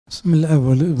بسم الاب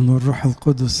والابن والروح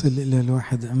القدس الاله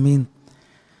الواحد امين.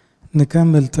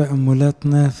 نكمل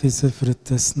تأملاتنا في سفر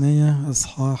التثنية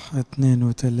اصحاح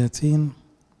 32.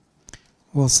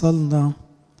 وصلنا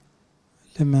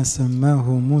لما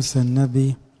سماه موسى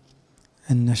النبي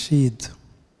النشيد،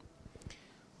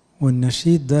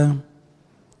 والنشيد ده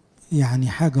يعني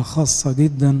حاجة خاصة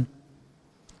جدا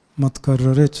ما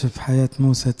تكررتش في حياة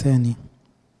موسى تاني.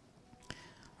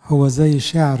 هو زي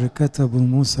شعر كتبه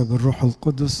موسى بالروح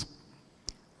القدس،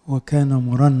 وكان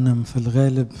مرنم في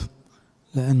الغالب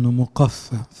لأنه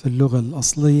مقفى في اللغة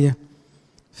الأصلية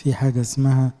في حاجة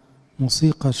اسمها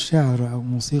موسيقى الشعر أو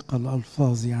موسيقى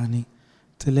الألفاظ، يعني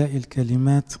تلاقي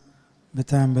الكلمات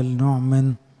بتعمل نوع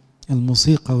من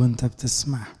الموسيقى وانت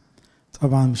بتسمعها.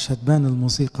 طبعا مش هتبان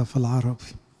الموسيقى في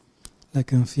العربي،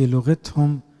 لكن في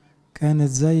لغتهم كانت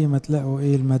زي ما تلاقوا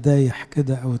المدايح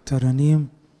كده أو الترانيم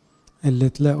اللي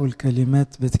تلاقوا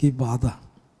الكلمات بتجيب بعضها.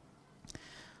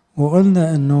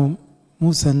 وقلنا انه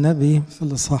موسى النبي في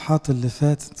الإصحاحات اللي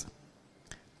فاتت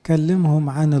كلمهم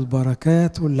عن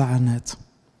البركات واللعنات،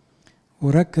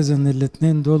 وركز ان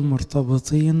الاتنين دول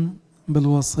مرتبطين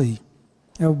بالوصية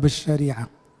او بالشريعة.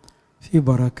 في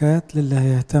بركات للي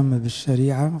هيهتم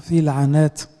بالشريعة، وفي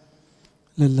لعنات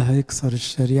للي هيكسر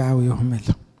الشريعة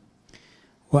ويهملها.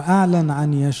 وأعلن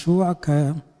عن يشوع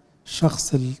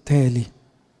كشخص التالي،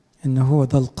 إن هو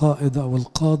ده القائد أو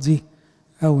القاضي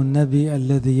أو النبي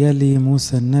الذي يلي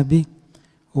موسى النبي.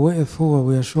 ووقف هو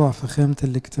ويشوع في خيمة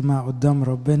الاجتماع قدام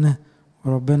ربنا،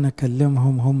 وربنا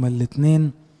كلمهم هما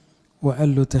الاتنين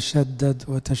وقال له تشدد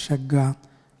وتشجع،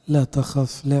 لا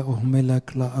تخف، لا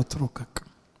أهملك، لا أتركك.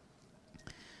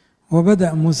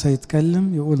 وبدأ موسى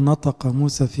يتكلم، يقول نطق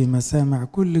موسى في مسامع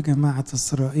كل جماعة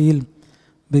إسرائيل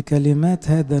بكلمات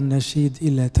هذا النشيد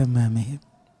إلى تمامه.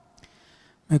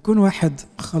 ما يكون واحد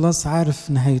خلاص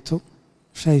عارف نهايته،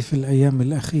 شايف الأيام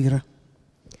الأخيرة،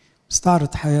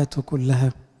 استعرض حياته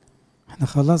كلها، احنا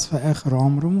خلاص في آخر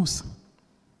عمر موسى،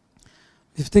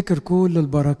 بيفتكر كل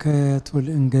البركات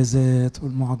والإنجازات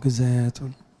والمعجزات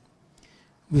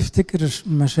بيفتكر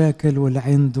المشاكل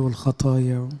والعند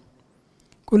والخطايا،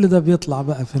 كل ده بيطلع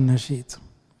بقى في النشيد.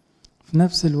 في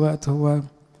نفس الوقت هو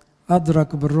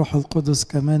أدرك بالروح القدس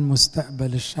كمان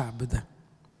مستقبل الشعب ده،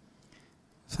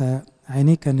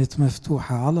 فعينيه كانت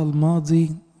مفتوحة على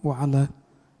الماضي وعلى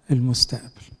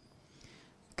المستقبل.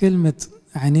 كلمة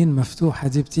عينين مفتوحة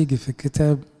دي بتيجي في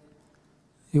الكتاب،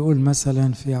 يقول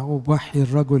مثلا في يعقوب وحي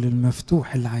الرجل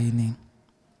المفتوح العينين.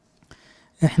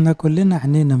 احنا كلنا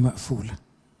عينينا مقفولة،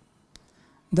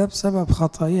 ده بسبب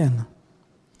خطايانا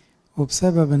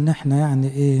وبسبب ان احنا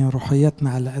يعني روحياتنا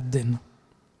على قدنا.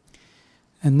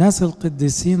 الناس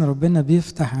القديسين ربنا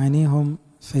بيفتح عينيهم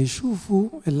فيشوفوا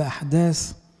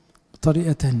الأحداث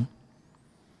بطريقة تانية.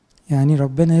 يعني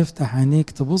ربنا يفتح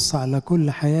عينيك تبص على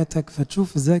كل حياتك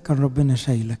فتشوف ازاي كان ربنا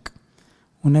شايلك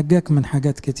ونجاك من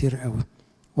حاجات كتير قوي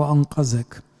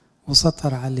وأنقذك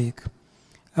وسطر عليك.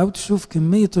 أو تشوف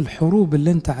كمية الحروب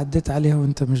اللي انت عديت عليها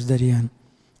وانت مش دريان،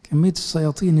 كمية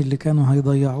الشياطين اللي كانوا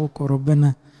هيضيعوك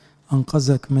وربنا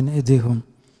أنقذك من إيديهم.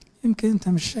 يمكن انت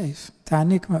مش شايف، انت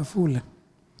عينيك مقفولة.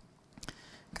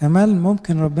 كمان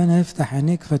ممكن ربنا يفتح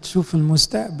عينيك فتشوف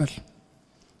المستقبل،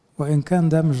 وإن كان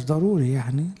ده مش ضروري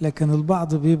يعني، لكن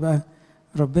البعض بيبقى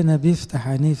ربنا بيفتح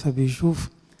عينيه فبيشوف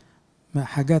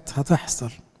حاجات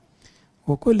هتحصل،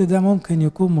 وكل ده ممكن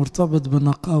يكون مرتبط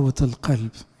بنقاوة القلب.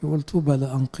 يقول طوبى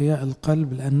لأنقياء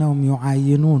القلب لأنهم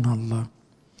يعاينون الله.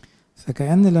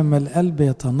 فكأن لما القلب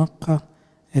يتنقى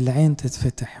العين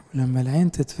تتفتح، ولما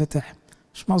العين تتفتح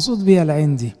مش مقصود بيها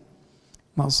العين دي،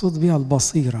 مقصود بيها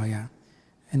البصيرة، يعني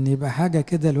ان يبقى حاجة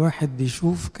كده الواحد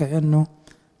بيشوف كأنه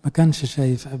ما كانش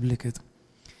شايف قبل كده.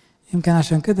 يمكن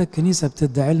عشان كده الكنيسة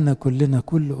بتدعي لنا كلنا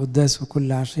كل قداس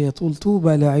وكل عشية تقول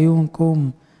طوبى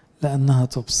لعيونكم لأنها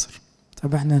تبصر.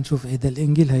 طب احنا نشوف ده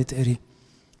الإنجيل هيتقري،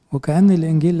 وكأن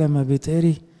الإنجيل لما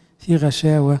بيتقري في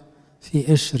غشاوة، في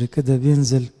قشر كده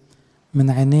بينزل من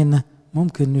عينينا،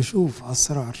 ممكن نشوف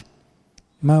أسرار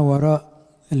ما وراء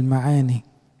المعاني،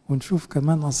 ونشوف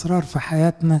كمان أسرار في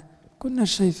حياتنا كنا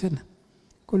شايفينها.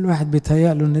 كل واحد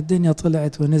بيتهيأله ان الدنيا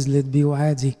طلعت ونزلت بيه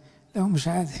وعادي، لا هو مش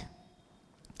عادي،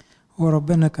 هو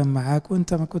ربنا كان معاك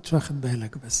وانت ما كنتش واخد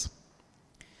بالك بس.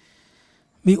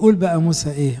 بيقول بقى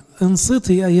موسى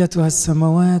انصتي ايتها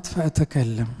السماوات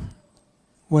فأتكلم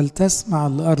ولتسمع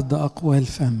الأرض أقوال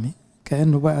فمي.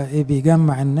 كأنه بقى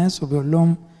بيجمع الناس وبيقول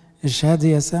لهم اشهدي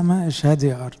يا سما، اشهدي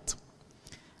يا أرض،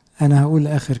 أنا هقول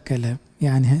آخر كلام.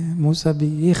 يعني موسى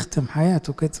بيختم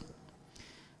حياته كده.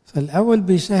 فالأول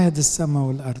بيشاهد السماء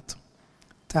والأرض.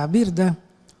 التعبير ده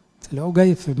تلاقوه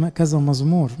جاي في كذا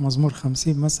مزمور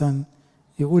 50 مثلا،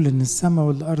 يقول إن السماء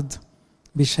والأرض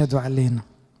بيشهدوا علينا.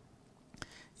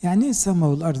 يعني ايه السماء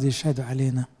والأرض يشهدوا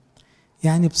علينا؟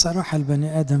 يعني بصراحة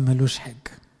البني آدم ملوش حج.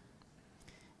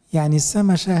 يعني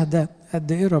السماء شاهدة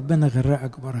قد ايه ربنا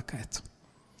غرقك بركات،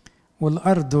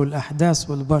 والأرض والأحداث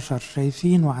والبشر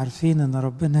شايفين وعارفين ان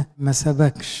ربنا ما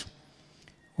سبكش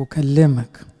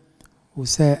وكلمك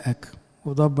وساقك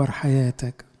ودبر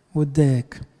حياتك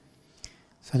واداك.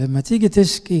 فلما تيجي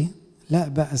تشكي، لا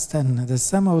بقى استنى، ده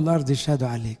السماء والأرض يشهدوا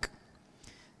عليك.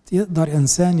 يقدر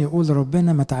إنسان يقول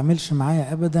ربنا ما تعملش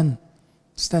معايا أبدا؟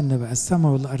 استنى بقى،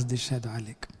 السماء والأرض يشهدوا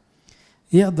عليك.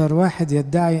 يقدر واحد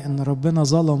يدعي أن ربنا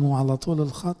ظلمه على طول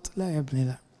الخط؟ لا يا ابني،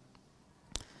 لا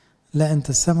لا، أنت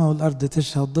السماء والأرض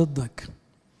تشهد ضدك،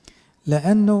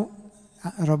 لأنه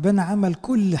ربنا عمل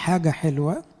كل حاجة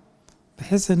حلوة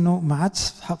بحيث أنه ما عادش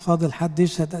فاضل حد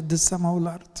يشهد قد السماء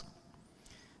والأرض.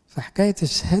 فحكاية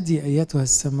اشهدي أيتها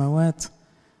السماوات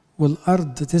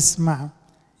والأرض تسمع،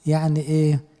 يعني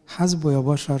إيه؟ حسبه يا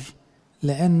بشر،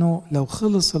 لأنه لو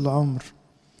خلص العمر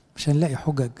مش هنلاقي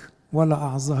حجج ولا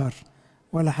أعذار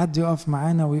ولا حد يقف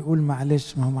معانا ويقول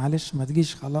معلش، ما هو معلش ما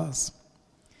تجيش خلاص.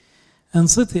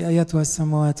 انصتي أيتها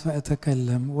السماوات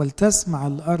فأتكلم ولتسمع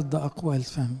الأرض أقوال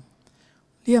فم.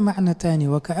 ليه معنى تاني،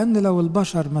 وكأن لو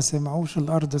البشر ما سمعوش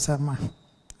الأرض سمع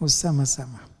والسماء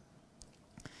سمع.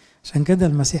 عشان كده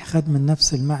المسيح خد من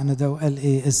نفس المعنى ده وقال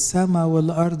ايه؟ السماء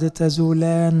والأرض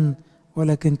تزولان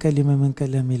ولكن كلمة من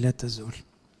كلامي لا تزول.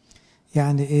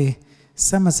 يعني ايه؟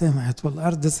 السماء سمعت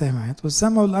والأرض سمعت،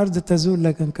 والسماء والأرض تزول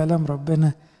لكن كلام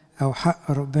ربنا أو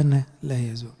حق ربنا لا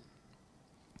يزول.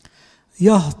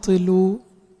 يهطل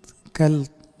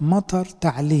كالمطر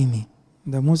تعليمي،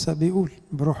 ده موسى بيقول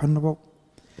بروح النبوة،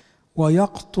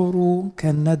 ويقطر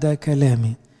كالندى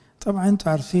كلامي. طبعا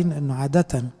انتوا عارفين انه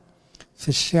عادة في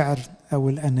الشعر أو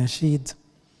الأناشيد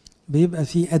بيبقى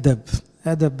فيه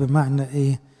أدب بمعنى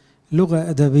إيه؟ لغة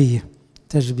أدبية،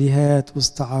 تشبيهات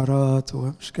واستعارات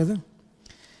ومش كده.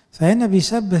 فهنا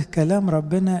بيشبه كلام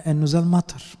ربنا أنه زي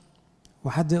المطر،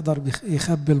 وحد يقدر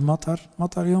يخبي المطر؟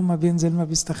 مطر يوم ما بينزل ما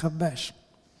بيستخباش.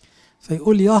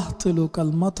 فيقول يهطل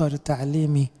كالمطر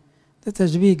تعليمي، ده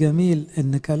تشبيه جميل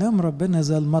أن كلام ربنا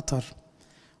زي المطر،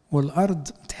 والأرض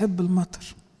تحب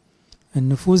المطر،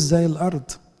 النفوس زي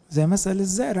الأرض، زي مثل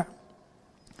الزارع.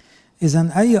 إذن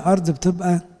أي أرض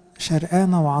بتبقى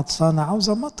شرقانة وعطسانة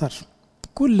عاوزة مطر.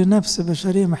 كل نفس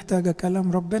بشرية محتاجة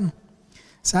كلام ربنا.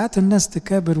 ساعات الناس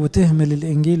تكابر وتهمل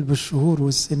الإنجيل بالشهور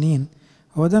والسنين،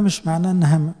 هو ده مش معناه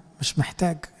أنها مش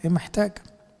محتاج، هي محتاجة،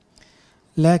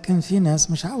 لكن في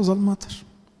ناس مش عاوزة المطر.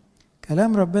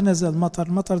 كلام ربنا زي المطر،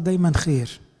 المطر دايما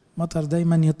خير، مطر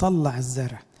دايما يطلع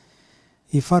الزرع،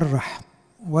 يفرح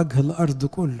وجه الأرض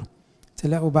كله.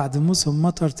 تلاقوا بعد موسم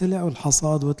مطر تلاقوا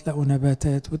الحصاد وتلاقوا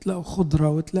نباتات وتلاقوا خضرة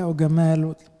وتلاقوا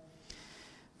جمال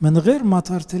من غير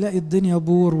مطر تلاقي الدنيا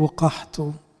بور وقحط.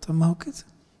 طب ما هو كده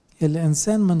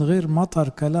الإنسان من غير مطر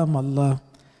كلام الله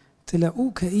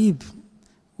تلاقوه كئيب،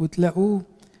 وتلاقوه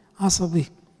عصبي،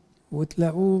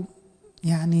 وتلاقوه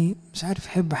يعني مش عارف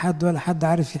يحب حد ولا حد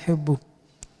عارف يحبه،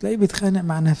 تلاقيه بيتخانق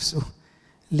مع نفسه.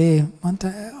 ليه؟ ما انت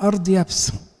أرض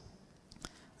يابسة.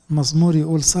 المزمور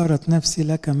يقول صارت نفسي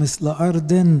لك مثل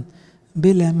أرض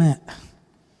بلا ماء،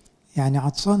 يعني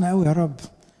عطشانة قوي يا رب،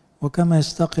 وكما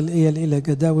يشتاق الإيل إلى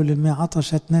جداول الماء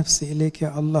عطشت نفسي إليك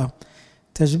يا الله.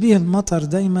 تشبيه المطر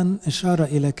دايما إشارة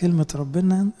إلى كلمة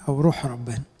ربنا أو روح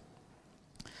ربنا.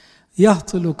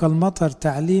 يهطل كالمطر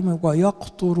تعليمي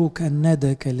ويقطر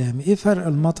كالندى كلامي. إيه فرق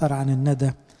المطر عن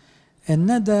الندى؟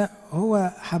 الندى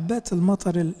هو حبات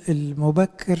المطر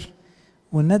المبكر،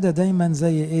 والندى دايما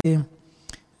زي إيه؟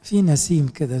 في نسيم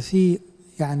كده، في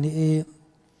يعني إيه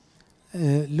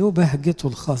له بهجته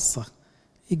الخاصة،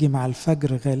 يجي مع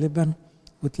الفجر غالبا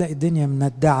وتلاقي الدنيا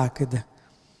مندعة كده،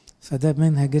 فده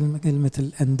منها كلمة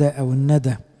الأنداء أو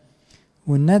الندى.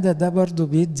 والندى ده برضو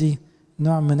بيدي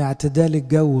نوع من اعتدال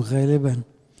الجو غالبا.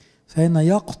 فهنا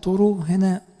يقطر،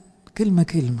 هنا كلمة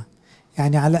كلمة،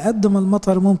 يعني على قد ما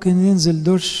المطر ممكن ينزل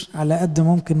دش، على قد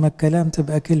ممكن ما الكلام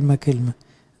تبقى كلمة كلمة.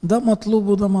 ده مطلوب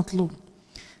وده مطلوب.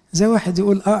 زي واحد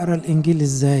يقول أقرأ الإنجيل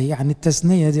إزاي، يعني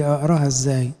التثنية دي أقرأها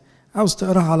إزاي؟ عاوز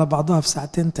تقرأها على بعضها في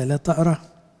ساعتين 3 أقرأ،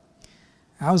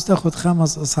 عاوز تاخد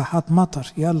 5 إصحاحات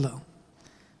مطر يلا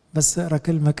بس اقرأ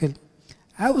كلمة كلمة.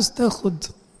 عاوز تاخد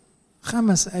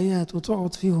 5 آيات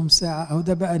وتقعد فيهم ساعة، أو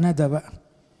ده بقى ندى بقى،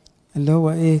 اللي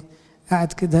هو إيه؟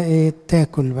 قاعد كده إيه؟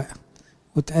 تاكل بقى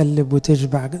وتقلب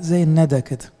وتشبع زي الندى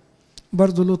كده،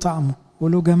 برضو له طعمه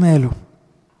وله جماله.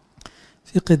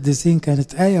 في قديسين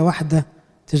كانت آية واحدة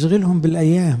تشغلهم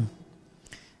بالأيام،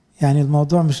 يعني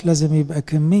الموضوع مش لازم يبقى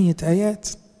كمية آيات،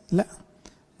 لا،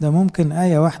 ده ممكن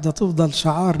آية واحدة تفضل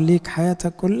شعار ليك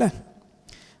حياتك كلها.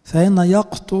 فهنا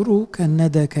يقطر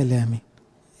كالندى كلامي،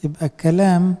 يبقى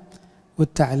الكلام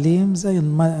والتعليم زي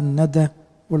الندى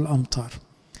والأمطار.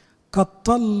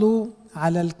 كالطل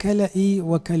على الكلأ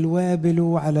وكالوابل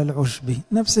على العشب.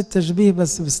 نفس التشبيه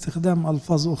بس باستخدام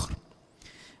ألفاظ أخرى.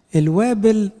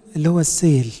 الوابل اللي هو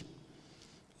السيل،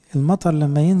 المطر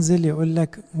لما ينزل يقول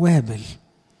لك وابل،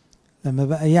 لما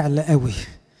بقى يعلى قوي.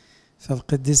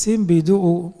 فالقديسين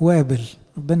بيدوقوا وابل،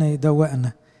 ربنا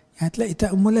يدوقنا. يعني تلاقي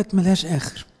تأملات ملهاش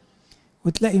آخر،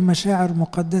 وتلاقي مشاعر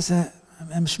مقدسة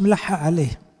مش ملحق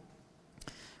عليه.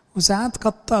 وساعات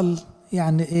كالطل،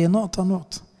 يعني ايه، نقطة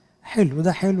نقطة، حلو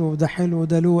ده حلو وده حلو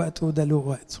وده له وقت وده له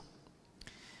وقت.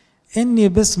 إني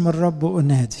باسم الرب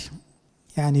أنادي،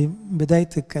 يعني بداية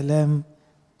الكلام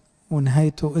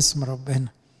ونهايته اسم ربنا،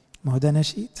 ما هو ده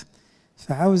نشيد.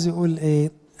 فعاوز يقول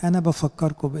ايه، أنا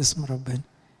بفكركم باسم ربنا،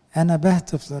 أنا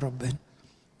بهتف لربنا،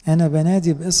 أنا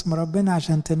بنادي باسم ربنا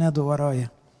عشان تنادوا ورايا.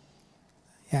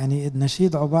 يعني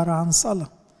النشيد عبارة عن صلاة.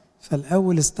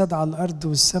 فالأول استدعى الأرض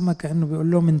والسماء كأنه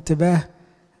بيقول لهم انتباه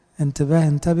انتباه،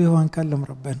 انتبهوا هنكلم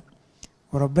ربنا.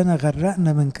 وربنا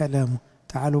غرقنا من كلامه،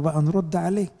 تعالوا بقى نرد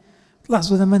عليه.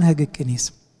 تلاحظوا ده منهج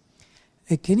الكنيسة.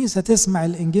 الكنيسة تسمع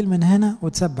الإنجيل من هنا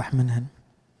وتسبح من هنا.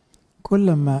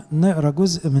 كل ما نقرأ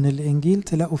جزء من الإنجيل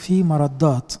تلاقوا فيه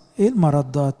مردات. إيه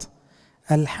المردات؟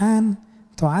 ألحان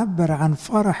تعبر عن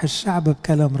فرح الشعب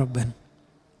بكلام ربنا.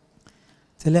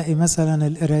 تلاقي مثلا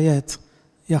القرايات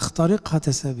يخترقها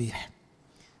تسابيح،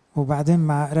 وبعدين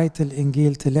مع قراية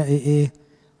الإنجيل تلاقي إيه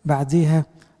بعديها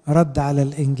رد على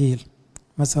الإنجيل،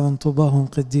 مثلا طوباهم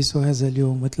قديسوا هذا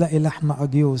اليوم، وتلاقي لحن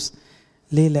أجيوس.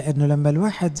 ليه؟ لأنه لما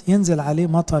الواحد ينزل عليه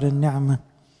مطر النعمة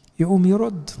يقوم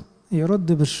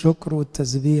يرد بالشكر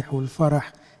والتسبيح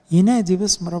والفرح، ينادي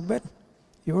باسم ربنا،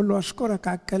 يقول له أشكرك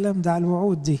على الكلام ده، على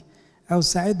الوعود دي، أو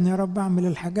ساعدني يا رب أعمل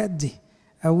الحاجات دي،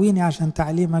 قويني عشان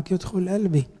تعليمك يدخل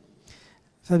قلبي.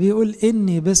 فبيقول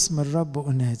إني باسم الرب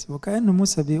أنادي، وكأن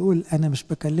موسى بيقول أنا مش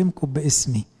بكلمكم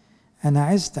باسمي، أنا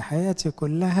عشت حياتي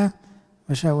كلها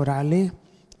بشاور عليه،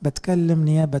 بتكلم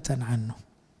نيابة عنه.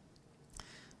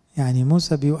 يعني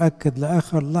موسى بيؤكد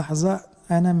لآخر لحظة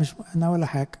أنا ولا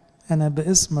حاجة، أنا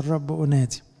باسم الرب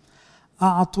أنادي.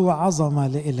 أعطوا عظمة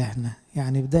لإلهنا،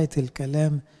 يعني بداية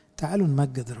الكلام تعالوا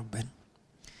نمجد ربنا.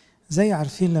 زي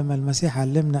عارفين لما المسيح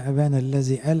علمنا أبانا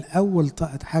الذي قال أول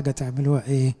حاجة تعملوها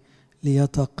إيه؟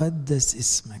 ليتقدس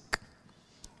اسمك.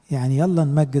 يعني يلا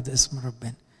نمجد اسم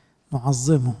ربنا،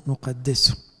 نعظمه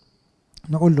نقدسه،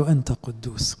 نقول له أنت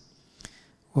قدوس.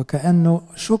 وكأنه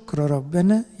شكر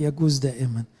ربنا يجوز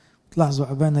دائما.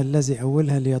 تلاحظوا أبانا الذي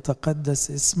أولها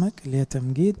ليتقدس اسمك اللي هي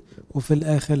تمجيد، وفي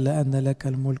الآخر لأن لك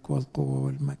الملك والقوة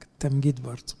والمجد تمجيد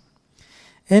برضه.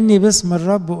 إني باسم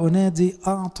الرب أنادي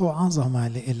أعطوا عظمة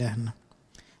لإلهنا.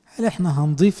 هل إحنا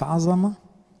هنضيف عظمة؟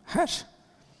 حاشا.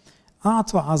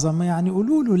 أعطوا عظمة يعني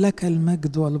قولوا له لك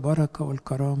المجد والبركة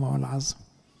والكرامة والعظمة.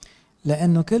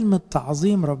 لأنه كلمة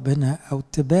تعظيم ربنا أو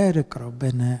تبارك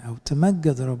ربنا أو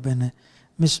تمجد ربنا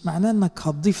مش معناه أنك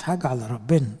هتضيف حاجة على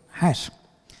ربنا، حاشا.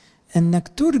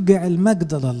 أنك ترجع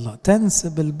المجد لله،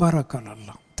 تنسب البركة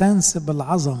لله، تنسب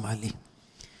العظمة ليه.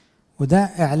 وده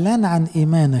إعلان عن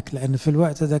إيمانك، لأن في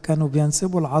الوقت ده كانوا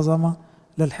بينسبوا العظمة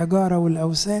للحجارة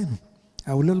والأوثان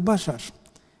أو للبشر.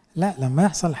 لا، لما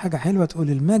يحصل حاجة حلوة تقول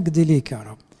المجد ليك يا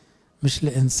رب، مش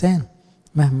لإنسان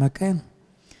مهما كان.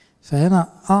 فهنا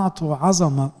أعطوا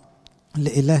عظمة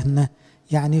لإلهنا،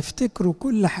 يعني افتكروا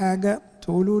كل حاجة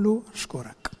تقولوا له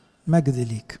أشكرك، مجد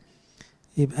ليك.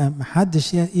 يبقى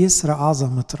محدش يسرق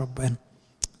عظمة ربنا،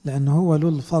 لأنه هو له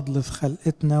الفضل في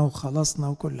خلقتنا وخلاصنا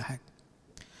وكل حاجة.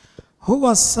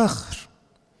 هو الصخر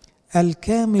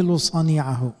الكامل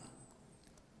صنيعه.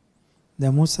 ده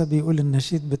موسى بيقول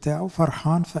النشيد بتاعه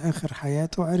فرحان في آخر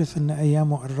حياته، عرف أن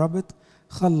أيامه قربت،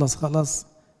 خلاص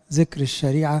ذكر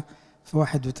الشريعة في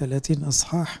 31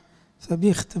 إصحاح،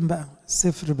 فبيختم بقى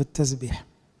السفر بالتسبيح.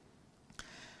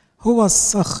 هو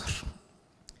الصخر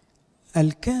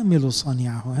الكامل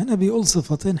صنيعه. هنا بيقول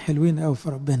صفتين حلوين قوي في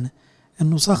ربنا،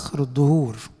 انه صخر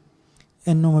الدهور،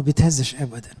 انه ما بيتهزش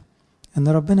ابدا، ان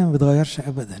ربنا ما بيتغيرش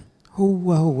ابدا،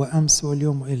 هو امس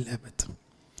واليوم والى الابد.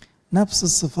 نفس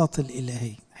الصفات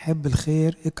الالهيه، حب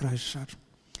الخير اكره الشر،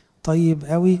 طيب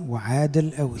قوي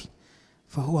وعادل قوي.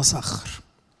 فهو صخر،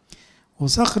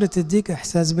 وصخر تديك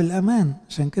احساس بالامان.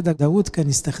 عشان كده داود كان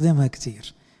يستخدمها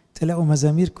كتير. تلاقوا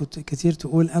مزامير كتير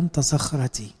تقول انت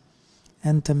صخرتي،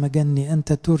 أنت مجني،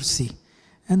 أنت ترسي،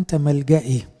 أنت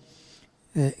ملجئي.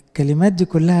 الكلمات دي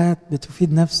كلها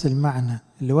بتفيد نفس المعنى.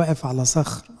 اللي واقف على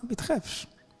صخر ما بيتخافش،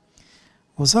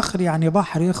 وصخر يعني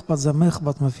بحر يخبط زي ما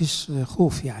يخبط، ما فيش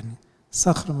خوف. يعني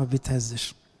الصخر ما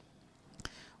بيتهزش.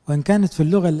 وإن كانت في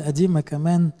اللغة القديمة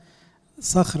كمان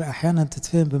صخر أحيانا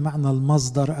تتفهم بمعنى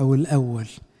المصدر أو الأول،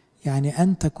 يعني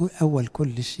أنت أول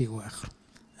كل شيء وآخر.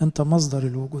 أنت مصدر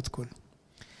الوجود كله.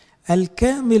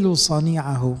 الكامل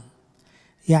صنيعه،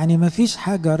 يعني ما فيش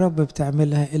حاجة رب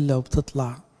بتعملها إلا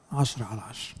وبتطلع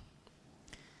 10/10.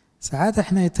 ساعات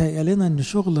احنا يتهيأ لنا ان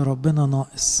شغل ربنا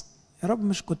ناقص، يا رب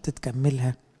مش كنت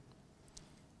تكملها؟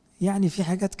 يعني في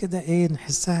حاجات كده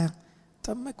نحسها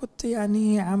طب ما كنت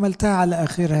يعني عملتها على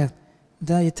آخرها.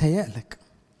 ده يتهيأ لك،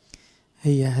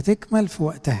 هي هتكمل في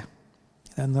وقتها،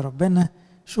 لأن ربنا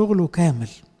شغله كامل،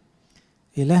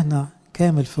 إلهنا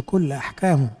كامل في كل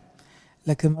أحكامه.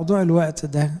 لكن موضوع الوقت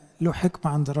ده له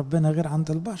حكمة عند ربنا غير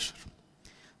عند البشر.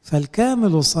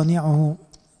 فالكامل صنيعه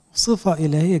صفة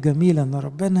إلهية جميلة، أن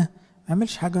ربنا ما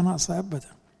يعملش حاجة ناقصة أبدا.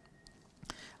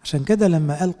 عشان كده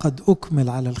لما قال قد أكمل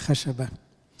على الخشبة،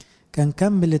 كان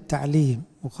كمل التعليم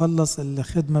وخلص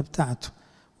الخدمة بتاعته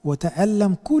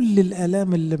وتألم كل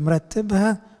الآلام اللي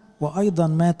مرتبها، وأيضا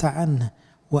مات عنه،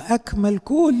 وأكمل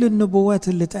كل النبوات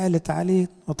اللي اتقالت عليه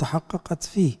وتحققت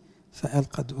فيه. فقال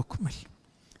قد أكمل.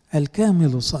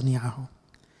 الكامل صنيعه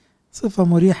صفة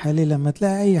مريحة ليه؟ لما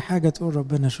تلاقي أي حاجة تقول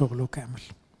ربنا شغله كامل،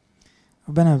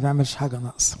 ربنا ما بيعملش حاجة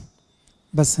ناقصة،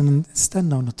 بس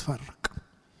نستنى ونتفرج.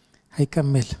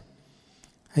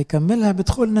 هيكملها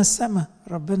بدخولنا السماء،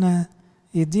 ربنا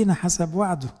يدينا حسب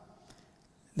وعده،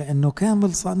 لأنه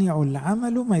كامل صنيعه، اللي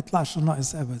عمله ما يطلعش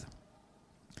ناقص أبدا.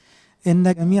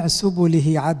 إن جميع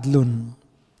سبله عدل،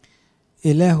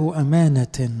 إله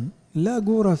أمانة لا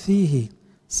جور فيه،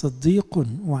 صديق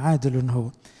وعادل هو.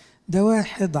 ده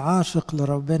واحد عاشق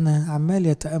لربنا عمال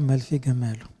يتأمل في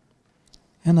جماله.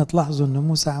 هنا تلاحظوا أن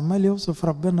موسى عمال يوصف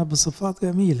ربنا بصفات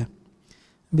جميلة،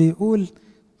 بيقول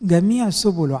جميع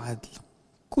سبله عدل،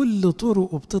 كل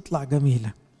طرقه بتطلع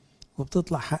جميلة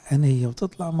وبتطلع حقانية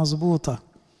وبتطلع مظبوطة،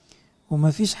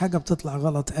 وما فيش حاجة بتطلع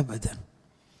غلط أبدا.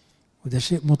 وده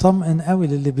شيء مطمئن قوي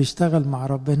للي بيشتغل مع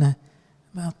ربنا،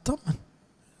 ما اطمن،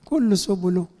 كل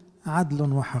سبله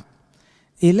عدل وحق.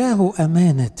 إله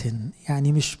أمانة،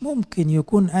 يعني مش ممكن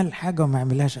يكون قال حاجة وما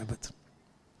يعملهاش أبدا.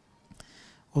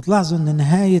 وتلاحظوا أن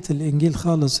نهاية الإنجيل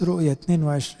خالص رؤية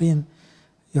 22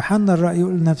 يوحنا الرأي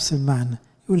يقول نفس المعنى،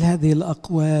 يقول هذه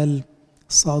الأقوال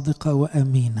صادقة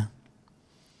وأمينة.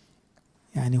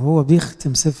 يعني هو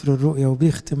بيختم سفر الرؤيا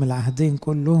وبيختم العهدين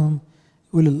كلهم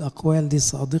يقول الأقوال دي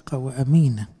صادقة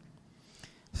وأمينة.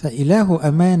 فإله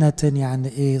أمانة يعني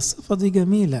إيه؟ الصفة دي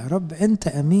جميلة. رب أنت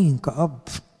أمين كأب،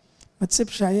 ما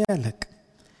تسيبش عيالك،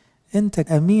 أنت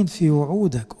أمين في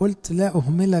وعودك، قلت لا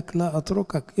أهملك لا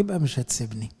أتركك، يبقى مش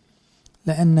هتسيبني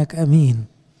لأنك أمين.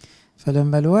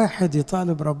 فلما الواحد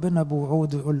يطالب ربنا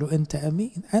بوعوده يقول له أنت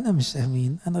أمين، أنا مش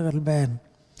أمين، أنا غلبان،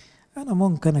 أنا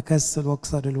ممكن أكسل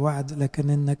وأكسر الوعد،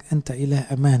 لكن أنت إله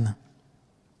أمانة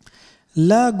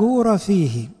لا جور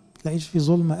فيه. تلاقيش في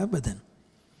ظلم أبدا،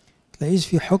 تلاقيش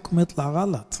في حكم يطلع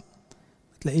غلط،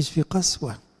 تلاقيش في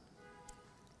قسوة.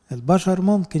 البشر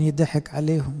ممكن يضحك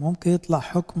عليهم، ممكن يطلع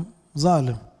حكم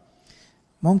ظالم،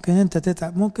 ممكن أنت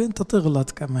تتعب، ممكن أنت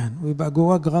تغلط كمان ويبقى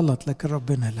جواك غلط، لكن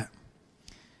ربنا لا.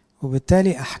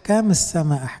 وبالتالي أحكام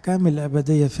السماء، أحكام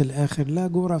الأبدية في الآخر لا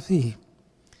جور فيه.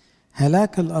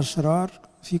 هلاك الأشرار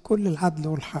في كل العدل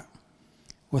والحق،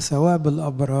 وثواب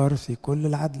الأبرار في كل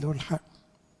العدل والحق.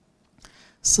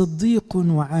 صديق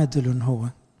وعادل هو.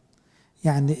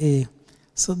 يعني إيه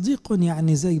صديق؟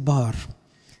 يعني زي بار،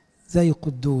 زي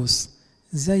قدوس،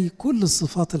 زي كل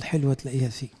الصفات الحلوة تلاقيها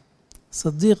فيه.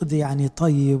 صديق دي يعني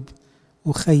طيب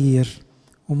وخير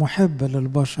ومحب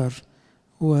للبشر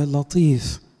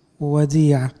ولطيف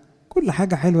ووديع، كل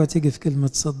حاجة حلوة تيجي في كلمة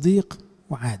صديق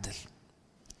وعادل.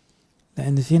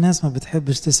 لأن في ناس ما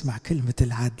بتحبش تسمع كلمة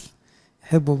العدل،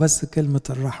 يحبوا بس كلمة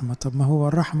الرحمة. طب ما هو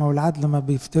الرحمة والعدل ما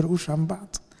بيفترقوش عن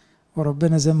بعض،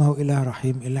 وربنا زي ما هو إله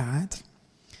رحيم إله عادل.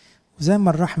 وزي ما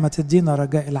الرحمة تدينا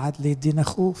رجاء، العدل يدينا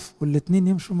خوف، والاتنين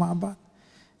يمشوا مع بعض.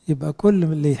 يبقى كل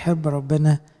اللي يحب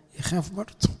ربنا يخاف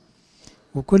برضه،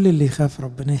 وكل اللي يخاف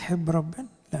ربنا يحب ربنا،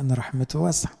 لأن رحمته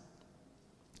واسعة.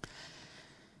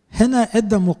 هنا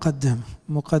ادى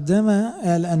مقدمة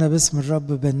قال أنا باسم الرب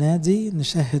بنادي،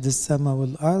 نشهد السماء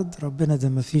والأرض، ربنا ده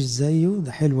ما فيش زيه،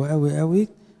 ده حلو قوي قوي.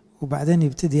 وبعدين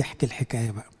يبتدي يحكي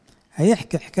الحكاية بقى،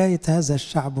 هيحكي حكاية هذا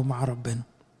الشعب مع ربنا.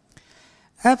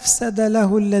 أفسد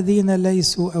له الذين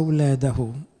ليسوا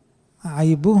أولاده،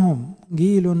 عيبهم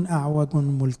جيل أعوج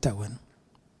ملتون.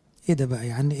 إيه ده بقى؟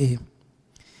 يعني إيه؟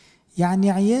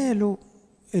 يعني عياله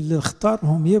اللي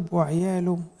اختارهم يبقوا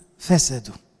عياله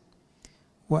فسدوا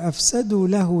وأفسدوا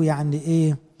له. يعني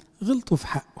إيه؟ غلطوا في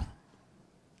حقه.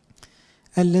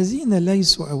 الذين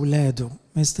ليسوا أولاده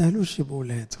ما يستاهلوش يبقوا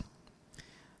أولاده.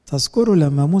 تذكروا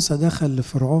لما موسى دخل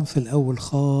لفرعون في الأول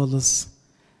خالص،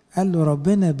 قال له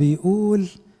ربنا بيقول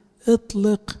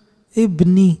اطلق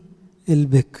ابني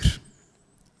البكر.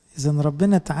 إذن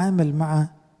ربنا تعامل مع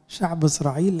شعب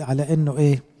إسرائيل على إنه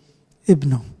إيه؟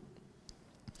 ابنه.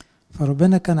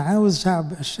 فربنا كان عاوز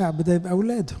الشعب ده يبقى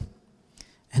أولاده،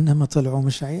 إنما طلعوا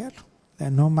مش عياله،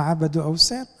 لأنهم عبدوا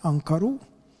أوثان، أنكروه،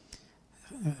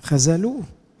 خذلوه.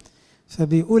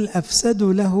 فبيقول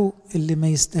أفسدوا له اللي ما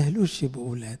يستاهلوش يبقوا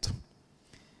أولاده.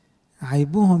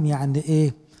 عيبهم يعني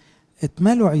إيه؟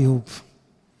 اتملوا عيوب،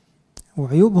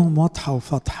 وعيوبهم واضحة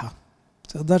وفاضحة،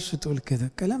 تقدرش تقول كده.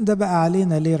 الكلام ده بقى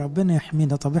علينا ليه؟ ربنا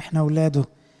يحمينا. طب احنا أولاده،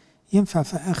 ينفع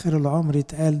في آخر العمر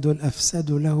يتقال دول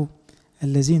أفسدوا له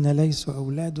الذين ليسوا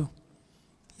أولاده؟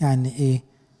 يعني إيه؟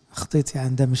 أخطيت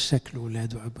يعني ده مش شكل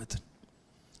أولاده أبدا،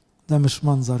 ده مش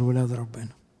منظر ولاد ربنا.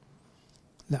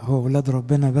 لا، هو ولاد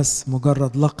ربنا بس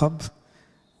مجرد لقب.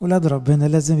 ولاد ربنا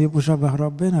لازم يبقوا شبه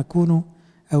ربنا، كونوا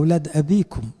أولاد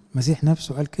أبيكم. المسيح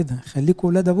نفسه قال كده، خليكوا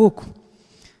أولاد أبوكم،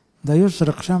 ده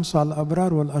يشرق شمسه على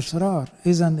الأبرار والأشرار.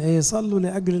 إذن إيه؟ صلوا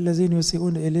لأجل الذين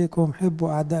يسيئون إليكم، حبوا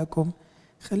أعدائكم،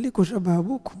 خليكوا شبه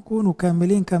أبوكم، كونوا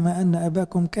كاملين كما أن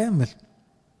أباكم كامل.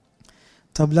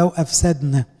 طب لو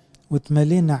أفسدنا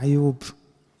واتملينا عيوب،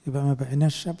 يبقى ما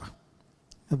بقيناش شبه،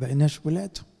 ما بقيناش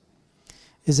ولاده.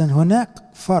 إذن هناك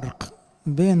فرق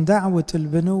بين دعوة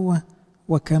البنوة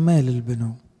وكمال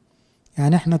البنوة.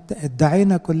 يعني احنا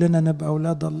ادعينا كلنا نبقى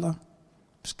أولاد الله،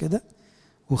 مش كده؟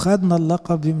 وخدنا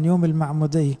اللقب من يوم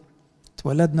المعمودية،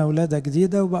 اتولدنا ولادة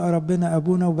جديدة وبقى ربنا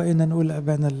أبونا وبقينا نقول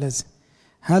أبانا الذي.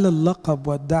 هل اللقب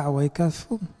والدعوة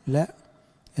يكفوا؟ لا،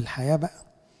 الحياة بقى،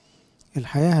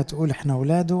 الحياة هتقول احنا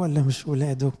ولاده ولا مش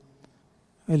ولاده.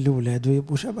 اللي ولاده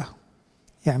يبقوا شبهه،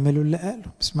 يعملوا اللي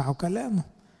قاله، يسمعوا كلامه،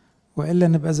 وإلا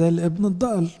نبقى زي الابن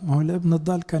الضال. ما هو الابن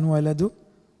الضال كان ولده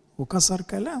وكسر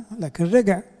كلامه، لكن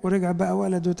رجع بقى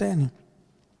ولده تاني.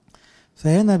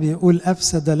 فهنا بيقول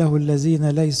أفسد له الذين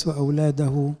ليسوا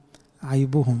أولاده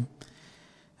عيبهم.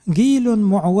 جيل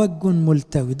معوج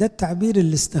ملتوي، ده التعبير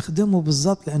اللي استخدمه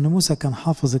بالظبط، لأن موسى كان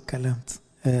حافظ الكلام.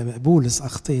 بولس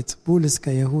أخطيت، بولس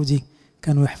كيهودي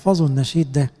كانوا يحفظوا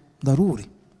النشيد ده ضروري،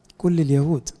 كل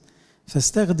اليهود.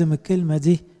 فاستخدم الكلمة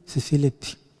دي في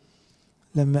فيليبي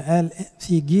لما قال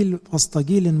في جيل وسط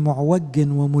جيل معوج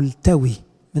وملتوي،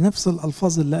 بنفس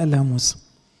الألفاظ اللي قالها موسى،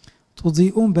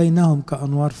 تضيئون بينهم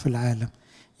كأنوار في العالم.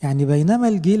 يعني بينما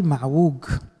الجيل معوج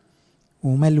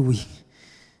وملوي،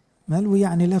 ملوي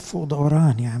يعني لف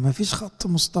ودوران، يعني ما فيش خط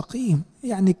مستقيم،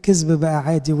 يعني الكذب بقى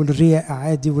عادي والرياء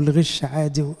عادي والغش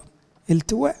عادي،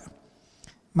 التواء،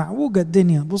 معوجة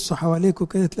الدنيا. بصوا حواليكوا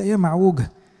كده تلاقيها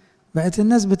معوجة، بقت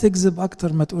الناس بتكذب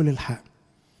أكتر ما تقول الحق،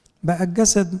 بقى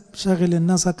الجسد شاغل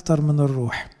الناس أكتر من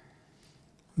الروح،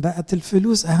 بقت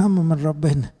الفلوس أهم من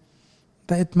ربنا،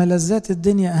 بقت ملذات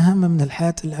الدنيا أهم من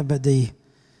الحياة الأبدية،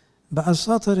 بقى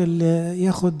الشاطر اللي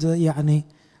ياخد يعني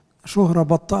شهرة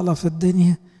بطالة في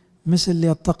الدنيا مش اللي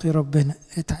يتقي ربنا.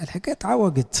 الحكاية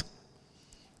اتعوجت،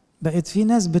 بقت في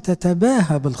ناس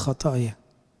بتتباهى بالخطايا،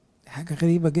 حاجة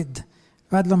غريبة جدا.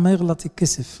 بعد لما يغلط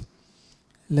يتكسف،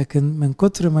 لكن من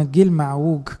كتر ما الجيل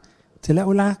معوج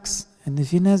تلاقوا العكس، ان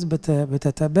في ناس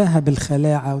بتتباهى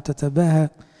بالخلاعة وتتباهى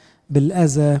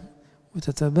بالأذى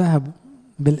وتتباهى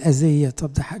بالأذية.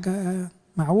 طب ده حاجة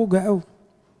معوجة أوي.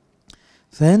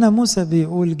 فهنا موسى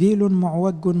بيقول جيل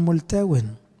معوج ملتو،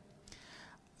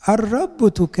 الرب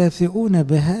تكافئون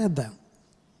بهذا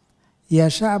يا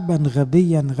شعبا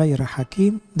غبيا غير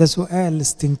حكيم. ده سؤال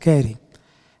استنكاري.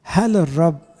 هل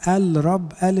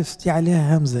الرب ألف دي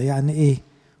عليها همزة، يعني إيه؟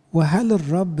 وهل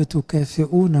الرب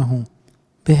تكافئونه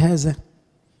بهذا؟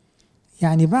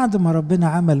 يعني بعد ما ربنا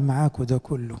عمل معاكم ده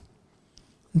كله،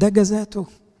 ده جزاته؟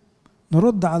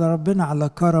 نرد على ربنا على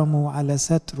كرمه وعلى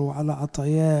ستره وعلى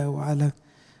عطاياه وعلى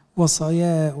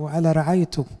وصاياه وعلى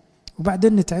رعايته،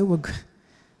 وبعدين نتعوج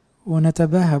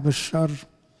ونتباهى بالشر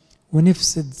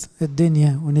ونفسد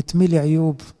الدنيا ونتملي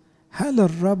عيوب؟ هل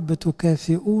الرب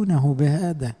تكافئونه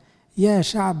بهذا يا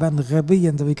شعبا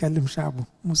غبيا؟ ده بيكلم شعبه،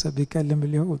 موسى بيكلم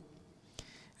اليهود.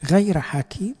 غير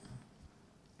حكيم،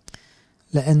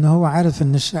 لأنه هو عارف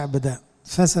ان الشعب ده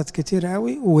فسد كتير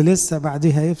قوي ولسه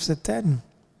بعدها يفسد تاني،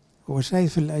 هو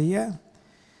شايف الأيام.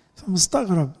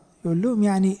 فمستغرب يقول لهم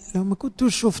يعني لو ما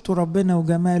كنتوش شفتوا ربنا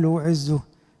وجماله وعزه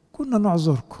كنا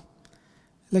نعذركم،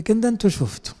 لكن ده انتوا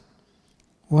شفتوا.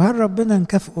 وهل ربنا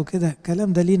نكافئه كده؟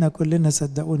 الكلام ده لينا كلنا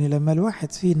صدقوني. لما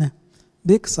الواحد فينا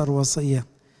بيكسر وصية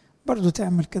برضو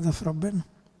تعمل كده في ربنا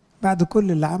بعد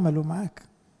كل اللي عمله معاك،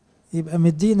 يبقى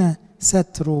مدينا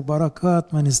ستر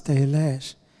وبركات ما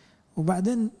نستاهلهاش،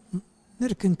 وبعدين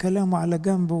نركن كلامه على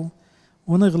جنبه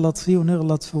ونغلط فيه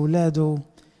ونغلط في ولاده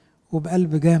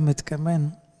وبقلب جامد كمان.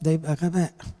 ده يبقى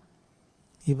غباء،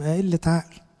 يبقى قلة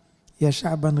عقل. يا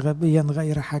شعبا غبيا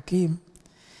غير حكيم،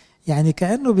 يعني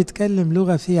كأنه بيتكلم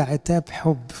لغة فيها عتاب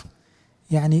حب.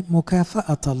 يعني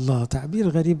مكافأة الله، تعبير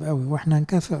غريب قوي، واحنا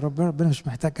هنكافئ ربنا، ربنا مش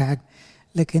محتاج حاجة،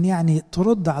 لكن يعني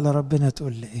ترد على ربنا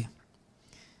تقول لي ايه؟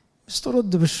 مش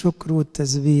ترد بالشكر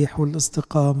والتسبيح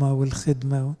والاستقامة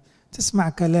والخدمة، تسمع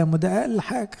كلامه، ده أقل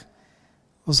حاجة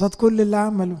قصاد كل اللي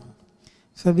عمله.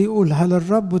 فبيقول هل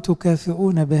الرب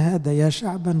تكافئون بهذا يا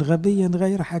شعبا غبيا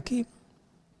غير حكيم؟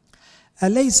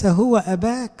 أليس هو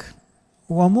أباك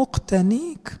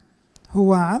ومقتنيك؟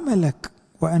 هو عملك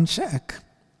وأنشأك.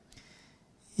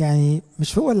 يعني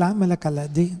مش هو اللي عملك على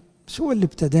ايديه؟ مش هو اللي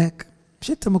ابتداك؟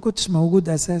 مش انت ما كنتش موجود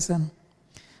أساسا؟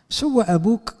 مش هو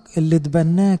أبوك اللي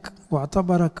تبناك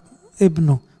واعتبرك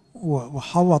ابنه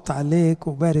وحوط عليك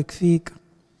وبارك فيك؟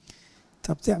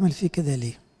 طب تعمل فيه كده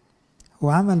ليه؟ هو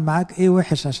عمل معاك ايه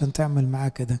وحش عشان تعمل معاه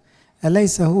كده؟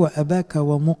 أليس هو أباك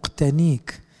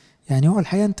ومقتنيك؟ يعني هو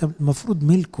الحقيقة انت المفروض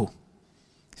ملكه،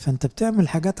 فانت بتعمل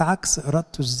حاجات عكس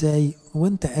ارادته ازاي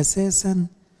وانت اساسا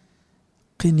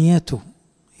قنيته؟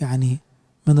 يعني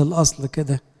من الاصل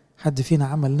كده حد فينا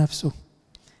عمل نفسه؟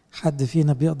 حد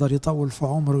فينا بيقدر يطول في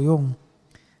عمره يوم؟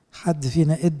 حد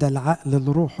فينا ادى العقل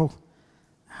لروحه؟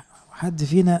 حد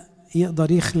فينا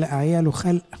يقدر يخلق عياله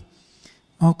خلق؟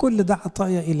 ما هو كل ده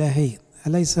عطايا إلهية.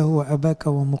 أليس هو أباك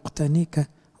ومقتنيك؟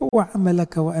 هو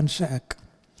عملك وأنشأك.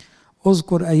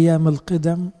 اذكر أيام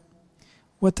القدم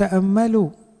وتأملوا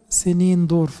سنين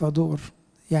دور فدور.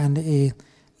 يعني إيه؟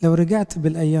 لو رجعت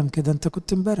بالأيام كده، أنت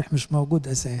كنت امبارح مش موجود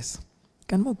أساس،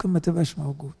 كان ممكن ما تبقاش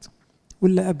موجود،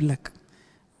 واللي قبلك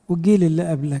والجيل اللي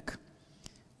قبلك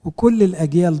وكل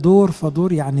الأجيال دور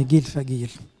فدور، يعني جيل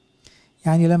فجيل.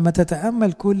 يعني لما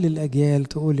تتأمل كل الأجيال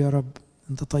تقول يا رب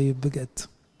أنت طيب بجد،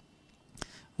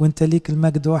 وأنت ليك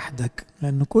المجد وحدك،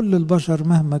 لأن كل البشر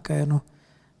مهما كانوا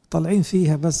طالعين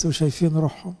فيها بس وشايفين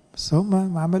روحهم، بس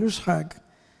هم ما عملوش حاجة.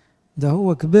 ده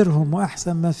هو كبرهم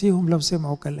وأحسن ما فيهم لو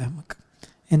سمعوا كلامك.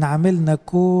 إن عملنا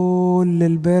كل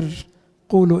البر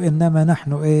قولوا إنما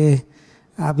نحن إيه؟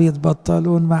 عبيد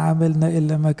بطالون، ما عملنا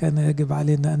إلا ما كان يجب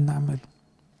علينا أن نعمله.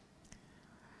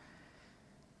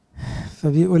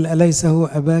 فبيقول أليس هو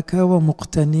أباك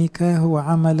ومقتنيك؟ هو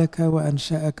عملك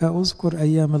وأنشأك. أذكر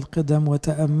أيام القدم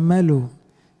وتأملوا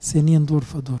سنين دور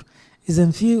فدور.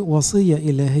 إذن في وصية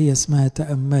إلهية اسمها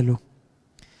تأملوا،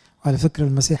 وعلى فكرة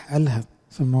المسيح قالها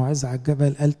في الموعظة على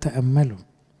الجبل، قال تأملوا،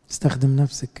 استخدم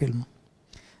نفس الكلمة.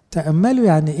 تأملوا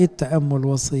يعني إيه التأمل؟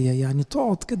 وصية يعني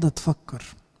تقعد كده تفكر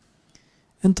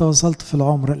أنت وصلت في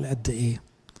العمر لقد إيه.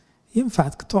 ينفع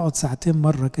تقعد ساعتين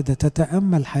مرة كده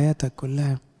تتأمل حياتك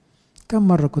كلها؟ كم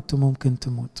مرة كنت ممكن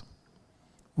تموت،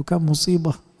 وكم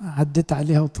مصيبة عدت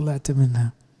عليها وطلعت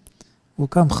منها،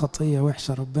 وكم خطية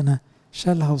وحشة ربنا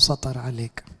شالها وسطر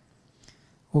عليك،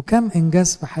 وكم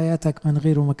إنجاز في حياتك من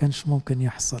غيره ما كانش ممكن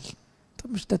يحصل. طب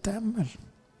مش ده تأمل؟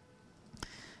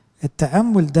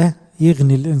 التأمل ده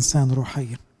يغني الإنسان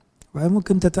روحيا.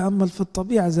 وممكن تتأمل في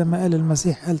الطبيعة زي ما قال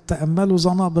المسيح، قال تأملوا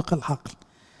زنابق الحقل.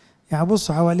 يعني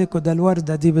بصوا حواليكم، ده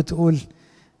الوردة دي بتقول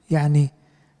يعني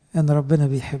ان ربنا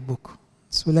بيحبكم.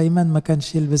 سليمان ما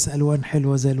كانش يلبس الوان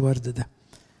حلوه زي الورد ده،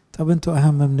 طب انتوا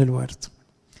اهم من الورد.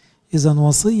 اذا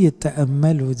وصيه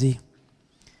تاملوا دي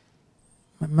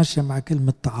ماشيه مع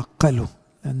كلمه تعقلوا،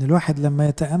 لان الواحد لما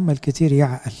يتامل كتير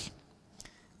يعقل.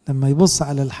 لما يبص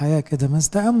على الحياه كده، ما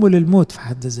تامل الموت في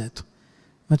حد ذاته،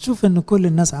 ما تشوف ان كل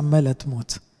الناس عماله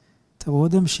تموت، طب هو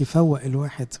ده مش يفوق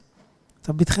الواحد؟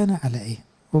 طب بيتخانق على ايه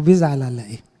وبيزعل على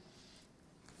ايه؟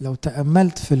 لو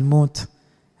تاملت في الموت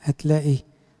هتلاقي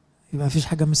يبقى مفيش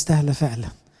حاجة مستاهلة فعلا،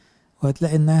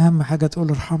 وهتلاقي ان اهم حاجة تقول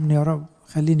ارحمني يا رب،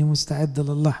 خليني مستعد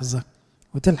للحظة،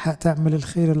 وتلحق تعمل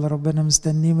الخير اللي ربنا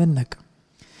مستنيه منك.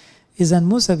 اذا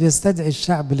موسى بيستدعي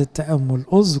الشعب للتأمل.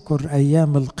 اذكر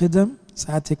ايام القدم،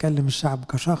 ساعات يكلم الشعب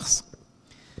كشخص،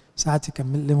 ساعات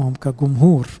يكلمهم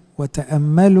كجمهور.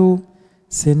 وتأملوا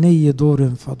سني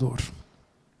دور فدور.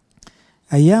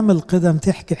 ايام القدم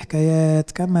تحكي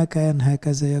حكايات، كما كان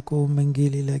هكذا يكون من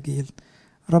جيل الى جيل.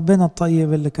 ربنا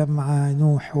الطيب اللي كان معاه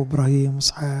نوح وابراهيم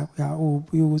واسحاق ويعقوب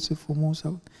ويوسف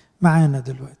وموسى معانا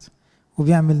دلوقتي،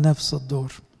 وبيعمل نفس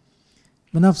الدور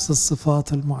بنفس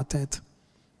الصفات المعتاده.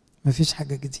 مفيش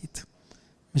حاجه جديده.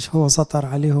 مش هو سطر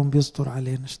عليهم بيستر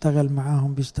علينا، اشتغل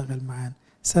معاهم بيشتغل معانا،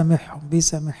 سامحهم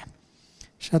بيسامحنا،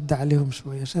 شد عليهم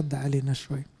شويه شد علينا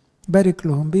شويه، بارك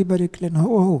لهم بيبارك لنا.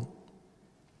 هو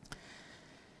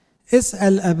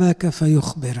اسأل أباك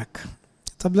فيخبرك.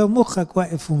 طب لو مخك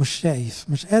واقف ومش شايف،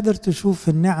 مش قادر تشوف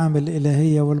النعم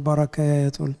الإلهية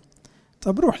والبركات،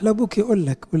 طب روح لأبوك يقول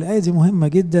لك. والآية دي مهمة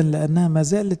جدا لأنها ما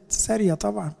زالت سارية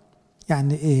طبعا.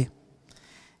 يعني إيه؟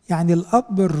 يعني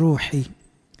الأب الروحي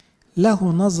له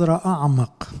نظرة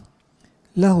أعمق،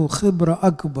 له خبرة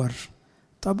أكبر.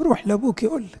 طب روح لأبوك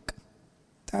يقول لك.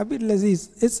 تعبير لذيذ،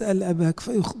 اسأل أباك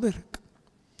فيخبرك.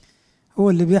 هو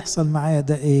اللي بيحصل معايا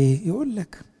ده ايه؟ يقول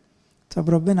لك. طب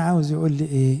ربنا عاوز يقول لي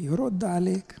ايه؟ يرد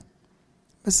عليك،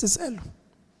 بس اسأله.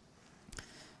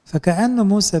 فكأن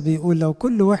موسى بيقول لو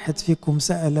كل واحد فيكم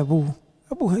سأل أبوه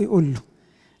هيقول له.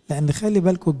 لأن خلي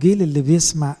بالكم الجيل اللي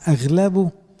بيسمع أغلبه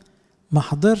ما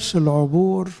حضرش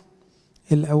العبور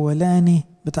الأولاني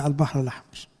بتاع البحر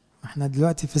الأحمر. احنا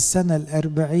دلوقتي في السنة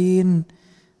 40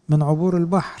 من عبور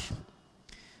البحر،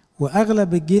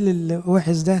 وأغلب الجيل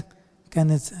الوحش ده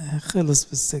كانت خلص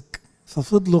في السكة،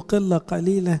 ففضلوا قلة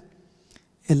قليلة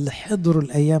اللي حضروا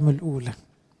الأيام الأولى،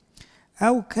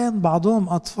 أو كان بعضهم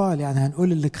أطفال. يعني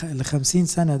هنقول اللي 50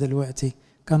 سنة دلوقتي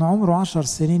كان عمره 10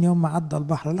 سنين يوم ما عدى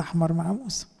البحر الأحمر مع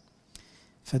موسى،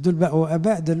 فدول بقوا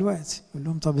أباء دلوقتي. يقول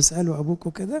لهم طب اسألوا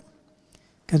أبوكوا كده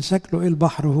كان شكله إيه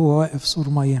البحر وهو واقف سور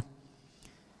مية،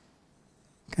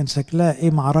 كان شكلها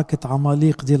إيه معركة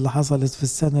عماليق دي اللي حصلت في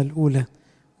السنة الأولى،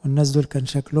 والناس دول كان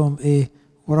شكلهم إيه،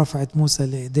 ورفعت موسى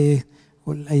لإيديه،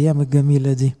 والأيام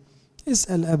الجميلة دي.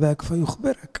 اسأل أباك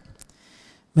فيخبرك.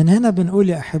 من هنا بنقول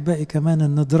يا أحبائي كمان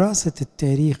أن دراسة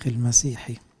التاريخ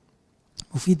المسيحي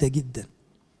مفيدة جدا،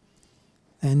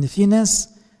 لأن في ناس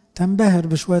تنبهر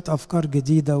بشوية أفكار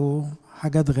جديدة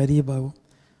وحاجات غريبة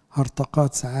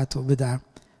وهرطقات ساعات وبدعة.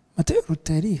 ما تقروا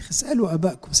التاريخ، اسألوا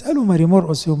أباكم، اسألوا ماري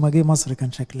مرقس يوم ما جه مصر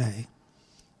كان شكلها إيه،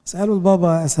 اسألوا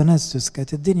البابا أثناسيوس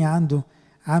كانت الدنيا عنده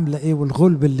عاملة إيه،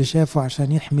 والغلب اللي شافه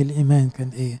عشان يحمي الإيمان كان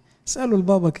إيه. اسألوا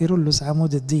البابا كيرلس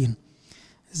عمود الدين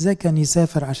ازاي كان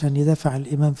يسافر عشان يدافع عن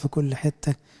الإيمان في كل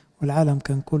حتة والعالم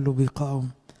كان كله بيقاوم.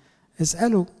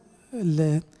 اسألوا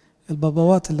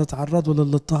البابوات اللي تعرضوا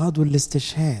للاضطهاد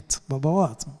والاستشهاد،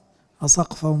 بابوات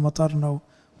أساقفة ومطرنا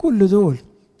وكل دول.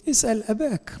 اسأل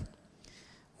أباك.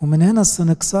 ومن هنا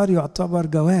السنكسار يعتبر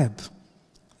جواب.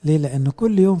 ليه؟ لأن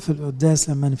كل يوم في القداس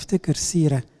لما نفتكر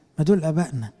سيرة ما دول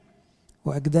أبائنا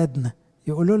وأجدادنا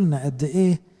يقولوا لنا قد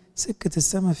إيه سكة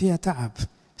السماء فيها تعب،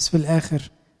 بس في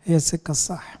الآخر هي السكة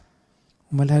الصح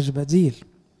وملهاش بديل.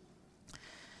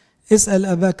 اسأل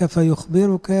أباك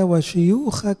فيخبرك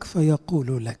وشيوخك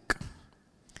فيقولوا لك.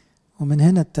 ومن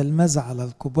هنا التلمذة على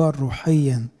الكبار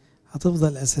روحيا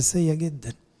هتفضل أساسية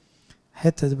جدا.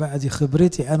 حتى بقى دي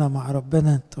خبرتي أنا مع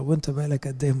ربنا، طب وانت بقالك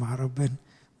قد ايه مع ربنا؟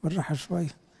 بالراحة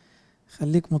شوية،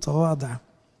 خليك متواضع.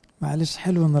 معلش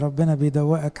حلو ان ربنا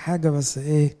بيدوقك حاجة، بس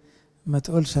ايه، ما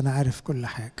تقولش أنا عارف كل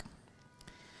حاجة.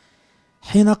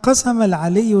 حين قسم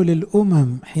العلي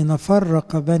للأمم، حين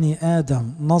فرق بني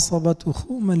آدم، نصب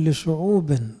تخوما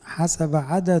لشعوب حسب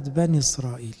عدد بني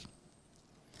إسرائيل.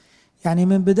 يعني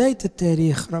من بداية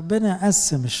التاريخ ربنا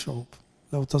قسم الشعوب.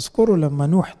 لو تذكروا لما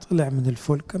نوح طلع من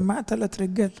الفلك كان معاه 3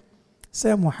 رجال،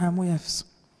 سام وحام ويافس.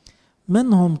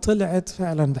 منهم طلعت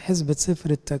فعلا بحسبة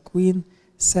سفر التكوين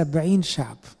 70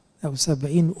 شعب أو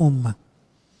 70 أمة،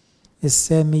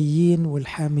 الساميين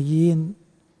والحاميين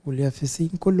واليافسين،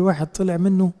 كل واحد طلع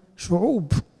منه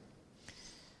شعوب.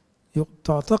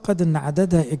 تعتقد ان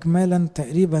عددها اجمالا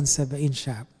تقريبا 70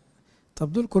 شعب.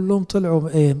 طب دول كلهم طلعوا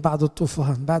ايه بعد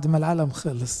الطوفان، بعد ما العالم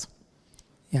خلص.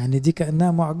 يعني دي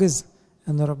كأنها معجزة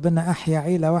ان ربنا احيا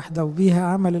عيلة واحدة وبيها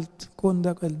عمل الكون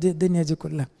ده، الدنيا دي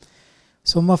كلها.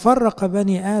 ثم فرق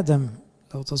بني آدم.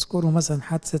 لو تذكروا مثلا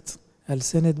حادثة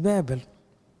ألسنة بابل،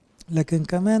 لكن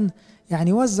كمان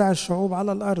يعني وزع الشعوب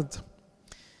على الأرض.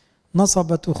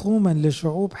 نصب تخوما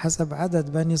لشعوب حسب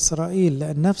عدد بني إسرائيل،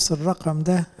 لأن نفس الرقم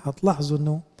ده هتلاحظوا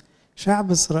أنه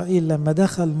شعب إسرائيل لما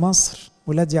دخل مصر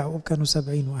ولاد يعقوب كانوا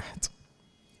 70 واحد.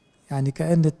 يعني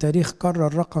كأن التاريخ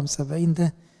كرر رقم 70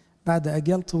 ده بعد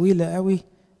أجيال طويلة قوي،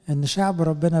 أن شعب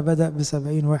ربنا بدأ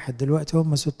ب70 واحد، دلوقتي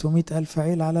هم 600 ألف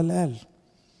عيلة على الأقل.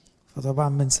 فطبعا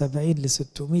من 70 ل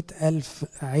 600 ألف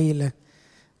عيلة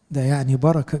ده يعني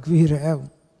بركة كبيرة قوي.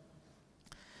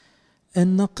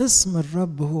 إن قسم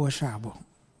الرب هو شعبه،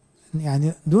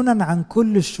 يعني دونا عن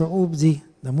كل الشعوب دي.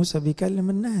 ده موسى بيكلم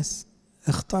الناس،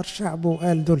 اختار شعبه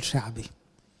وقال دول شعبي.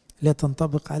 لا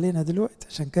تنطبق علينا دلوقتي،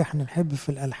 عشان كده احنا نحب في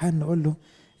الألحان نقول له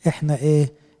احنا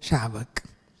ايه؟ شعبك،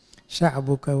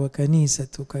 شعبك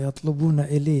وكنيستك يطلبون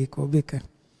إليك وبك.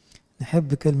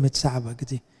 نحب كلمة شعبك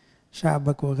دي،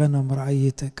 شعبك وغنم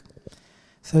رعيتك.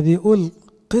 فبيقول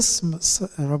قسم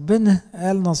ربنا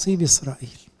قال نصيب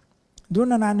إسرائيل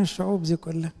دونا عن الشعوب دي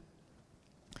كلها.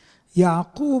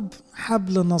 يعقوب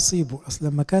حبل نصيبه. أصل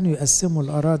لما كانوا يقسموا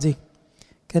الأراضي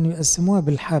كانوا يقسموها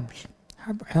بالحبل،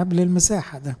 حبل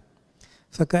المساحة ده.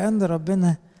 فكأن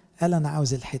ربنا قال أنا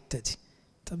عاوز الحتة دي.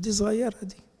 طب دي صغيرة،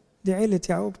 دي عيلة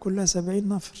يعقوب كلها 70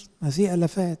 نفر، ما في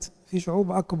ألفات، في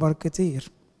شعوب أكبر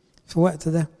كتير. في وقت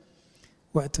ده،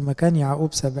 وقت ما كان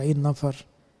يعقوب 70 نفر،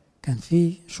 كان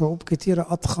في شعوب كتيرة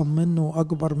أضخم منه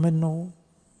وأكبر منه.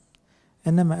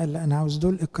 إنما قال أنا عاوز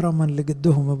دول إكراما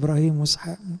لجدهم إبراهيم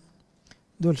وإسحاق،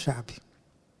 دول شعبي.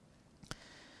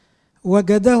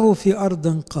 وجده في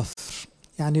أرض قفر.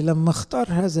 يعني لما اختار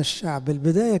هذا الشعب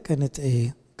البداية كانت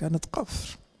إيه؟ كانت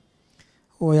قفر.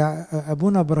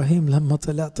 أبونا إبراهيم لما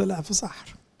طلع في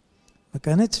صحراء، ما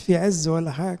كانتش في عز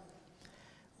ولا حاجة.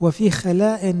 وفي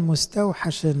خلاء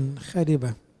مستوحش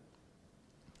خربة.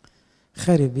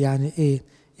 خرب يعني إيه؟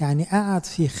 يعني قعد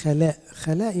في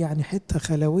خلاء يعني حتة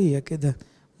خلوية كده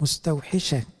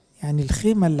مستوحشة. يعني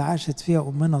الخيمة اللي عاشت فيها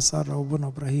أمنا سارة وأبونا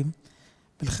إبراهيم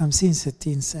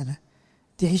 50-60 سنة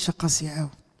دي عيشة قاسية أوي.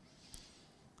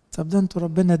 طب ده انتوا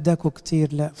ربنا اداكوا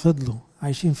كتير، لا فضلوا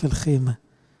عايشين في الخيمة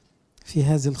في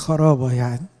هذه الخرابة.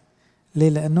 يعني ليه؟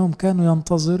 لأنهم كانوا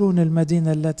ينتظرون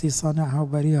المدينة التي صنعها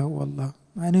وبريها هو الله،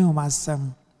 عينيهم على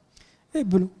السماء.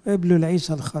 قبلوا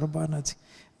العيشة الخربانة دي.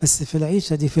 بس في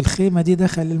العيشة دي في الخيمة دي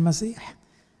دخل المسيح،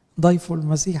 ضيفوا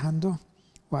المسيح عندهم،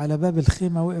 وعلى باب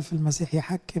الخيمة وقف المسيح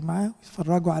يحكي معاه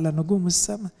ويفرجوا على نجوم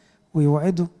السماء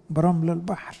ويوعدوا برمل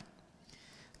البحر.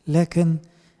 لكن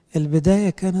البداية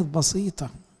كانت بسيطة.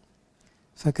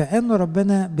 فكأنه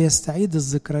ربنا بيستعيد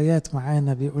الذكريات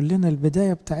معانا، بيقول لنا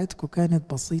البداية بتاعتكم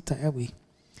كانت بسيطة قوي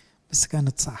بس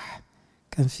كانت صح.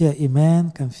 كان فيها إيمان،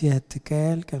 كان فيها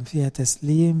اتكال، كان فيها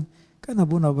تسليم. كان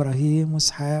أبونا إبراهيم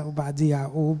وإسحاق وبعديه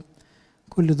يعقوب،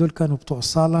 كل دول كانوا بتوع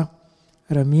صلاة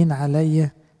رامين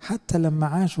عليا. حتى لما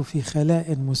عاشوا في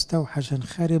خلاء مستوحش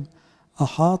خرب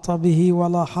أحاط به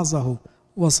ولاحظه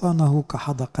وصانه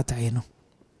كحدقة عينه.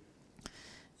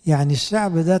 يعني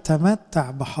الشعب ده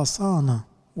تمتع بحصانة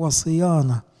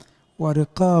وصيانة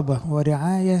ورقابة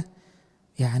ورعاية،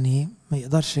 يعني ما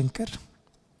يقدرش ينكر.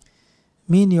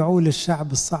 مين يعول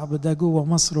الشعب الصعب ده جوه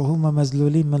مصر وهم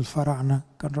مذلولين من الفراعنة؟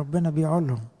 كان ربنا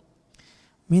بيعولهم.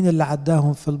 مين اللي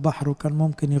عداهم في البحر وكان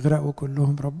ممكن يغرقوا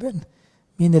كلهم؟ ربنا.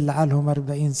 مين اللي عالهم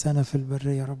 40 سنة في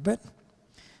البرية؟ ربنا.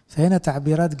 فهنا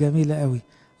تعبيرات جميلة قوي.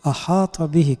 أحاط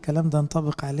به، الكلام ده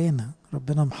ينطبق علينا،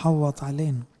 ربنا محوط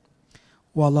علينا.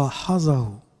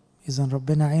 ولاحظه، إذن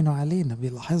ربنا عينه علينا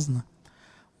بيلاحظنا.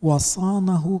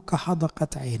 وصانه كحدقة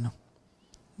عينه.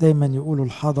 دايما يقولوا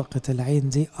الحدقة العين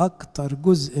دي أكتر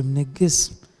جزء من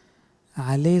الجسم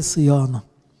عليه صيانة.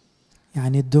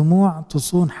 يعني الدموع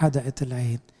تصون حدقة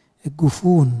العين،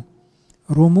 الجفون،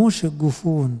 رموش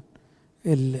الجفون،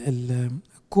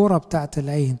 الكرة بتاعت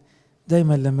العين.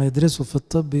 دايما لما يدرسوا في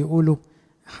الطب يقولوا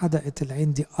حدقة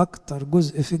العين دي أكتر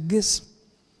جزء في الجسم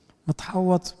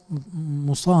متحوط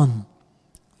مصان،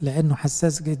 لأنه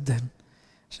حساس جدا.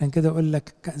 عشان كده أقول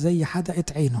لك زي حدقة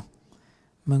عينه،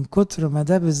 من كتر ما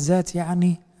ده بالذات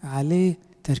يعني عليه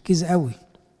تركيز قوي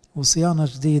وصيانة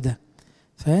جديدة.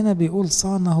 فهنا بيقول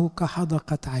صانه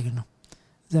كحدقة عينه،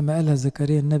 زي ما قالها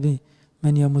زكريا النبي: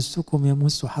 من يمسكم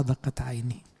يمس حدقة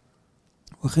عينه.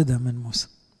 واخدها من موسى.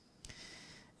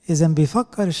 إذا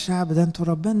بيفكر الشعب ده انتوا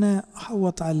ربنا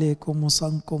حوط عليكم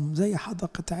وصانكم زي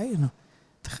حدقة عينه.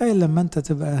 تخيل لما انت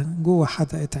تبقى جوه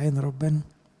حدقة عين ربنا،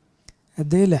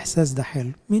 قد ايه الاحساس ده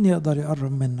حلو. مين يقدر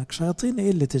يقرب منك؟ شياطين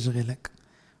ايه اللي تشغلك؟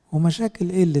 ومشاكل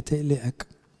ايه اللي تقلقك؟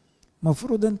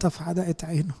 مفروض انت في حدقة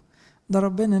عينه، ده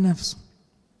ربنا نفسه.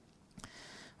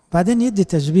 بعدين يدي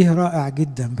تشبيه رائع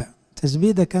جدا بقى.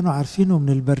 التشبيه ده كانوا عارفينه من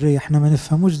البرية، احنا ما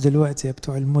نفهموش دلوقتي يا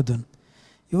بتوع المدن.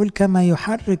 يقول: كما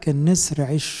يحرك النسر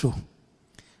عشه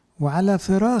وعلى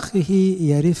فراخه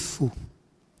يرف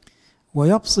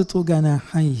ويبسط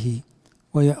جناحيه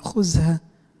ويأخذها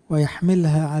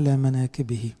ويحملها على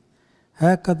مناكبه،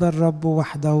 هكذا الرب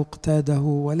وحده اقتاده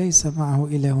وليس معه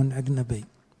إله أجنبي.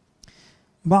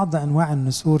 بعض أنواع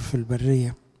النسور في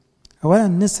البرية، أولا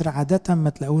النسر عادة ما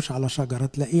تلاقوش على شجرة،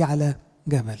 تلاقيه على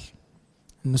جبل.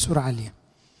 النسور عالية،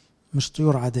 مش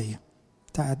طيور عادية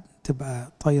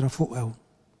تبقى طايرة فوق أوي.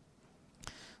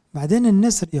 بعدين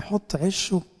النسر يحط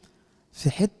عشه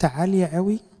في حتة عالية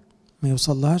قوي ما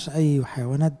يوصلهاش أي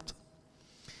حيوانات.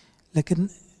 لكن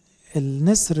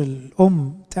النسر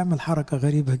الأم تعمل حركة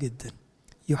غريبة جدا،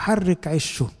 يحرك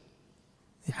عشه.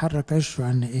 يحرك عشه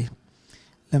عن إيه؟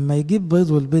 لما يجيب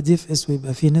بيض والبيض يفقس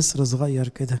ويبقى فيه نسر صغير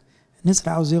كده، النسر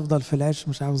عاوز يفضل في العش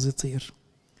مش عاوز يطير،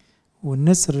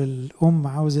 والنسر الأم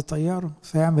عاوز يطيره.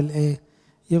 فيعمل إيه؟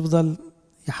 يفضل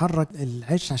يحرك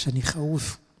العش عشان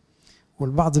يخوفه،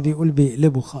 والبعض بيقول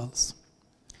بيقلبه خالص.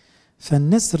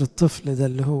 فالنسر الطفل ده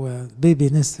اللي هو بيبي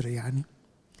نسر يعني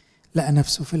لقى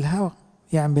نفسه في الهواء،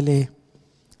 يعمل ايه؟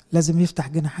 لازم يفتح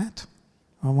جناحاته.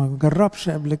 هو ما جربش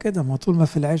قبل كده، ما طول ما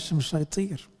في العش مش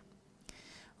هيطير.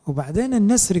 وبعدين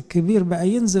النسر الكبير بقى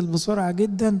ينزل بسرعة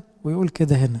جدا ويقول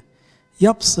كده هنا: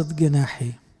 يبسط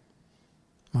جناحي.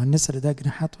 مع النسر ده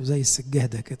جناحاته زي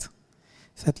السجادة كده.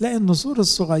 فتلاقي النسور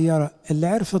الصغيرة اللي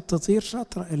عرفت تطير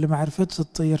شاطرة، اللي ما عرفتش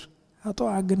تطير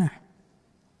هتقع الجناح.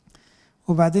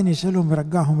 وبعدين يشيلهم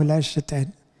يرجعهم العش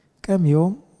تاني كام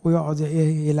يوم، ويقعد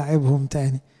يلعبهم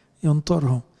تاني،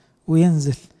 ينطرهم،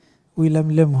 وينزل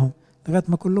ويلملمهم لغاية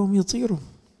ما كلهم يطيروا.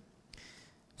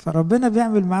 فربنا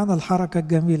بيعمل معانا الحركة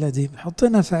الجميلة دي،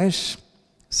 بيحطنا في عش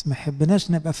بس ما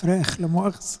يحبناش نبقى فراخ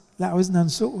لمؤاخذة، لا عاوزنا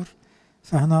نسور،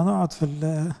 فاحنا هنقعد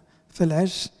في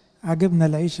العش، عجبنا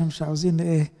العيشة مش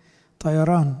عاوزين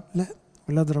طيران، لا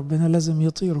ولاد ربنا لازم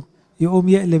يطيروا، يقوم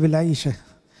يقلب العيشة،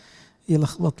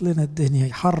 يلخبط لنا الدنيا،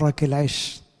 يحرك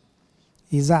العش،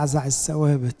 يزعزع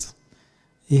الثوابت،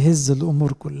 يهز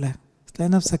الأمور كلها، تلاقي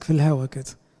نفسك في الهوا كده.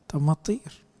 طب ما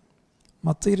تطير،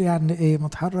 ما تطير يعني ما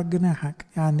تحرك جناحك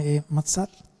يعني ما تصلي.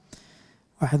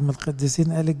 واحد من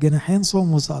القديسين قال الجناحين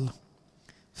صوم وصلاة.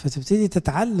 فتبتدي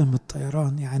تتعلم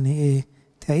الطيران يعني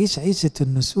تعيش عيشة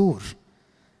النسور،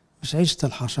 مش عيشة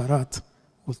الحشرات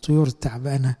والطيور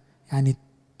التعبانة، يعني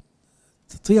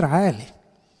تطير عالي،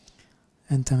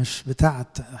 انت مش بتاع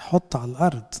تحط على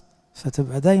الأرض،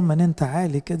 فتبقى دايما انت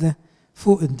عالي كده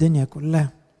فوق الدنيا كلها.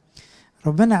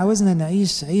 ربنا عاوزنا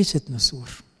نعيش عيشة نسور،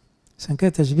 عشان كده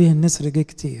تشبيه النسر جه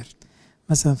كتير.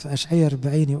 مثلا في أشعياء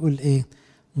 40 يقول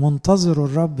منتظر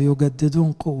الرب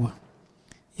يجددون قوة،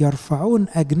 يرفعون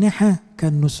أجنحة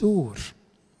كالنسور،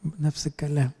 نفس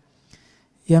الكلام،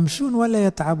 يمشون ولا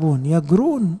يتعبون،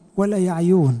 يجرون ولا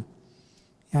يعيون.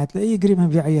 يعني تلاقيه يجري ما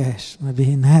بيعياش ما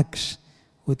بينهكش،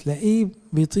 وتلاقيه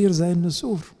بيطير زي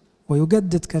النسور،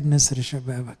 ويجدد كالنسر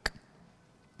شبابك.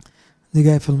 دي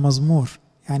جاي في المزمور،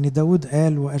 يعني داود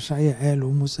قال وأشعياء قال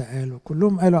وموسى قال،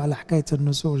 وكلهم قالوا على حكاية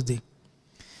النسور دي.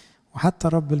 وحتى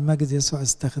رب المجد يسوع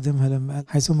استخدمها لما قال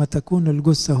حيثما تكون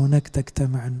الجثة هناك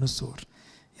تجتمع النسور.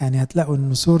 يعني هتلاقوا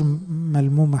النسور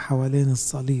ملمومة حوالين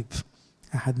الصليب،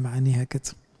 أحد معانيها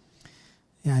كده.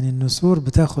 يعني النسور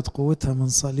بتاخد قوتها من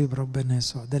صليب ربنا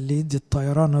يسوع، ده اللي يدي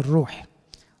الطيران الروحي،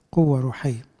 قوة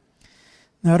روحية.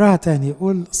 نراها تاني،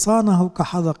 يقول صانه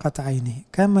كحدقة عينه،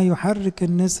 كما يحرك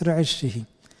النسر عشه،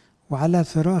 وعلى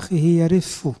فراخه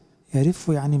يرف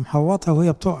يعني محوطها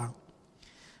وهي بتقع،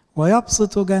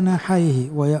 ويبسط جناحيه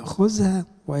ويأخذها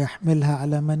ويحملها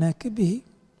على مناكبه.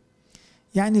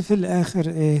 يعني في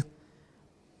الآخر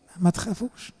ما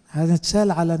تخافوش،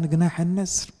 هنتشال على جناح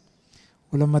النسر.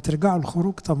 ولما ترجعوا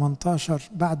الخروج 18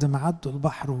 بعد ما عدوا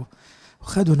البحر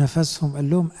وخدوا نفسهم، قال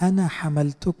لهم أنا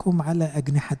حملتكم على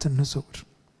أجنحة النسور،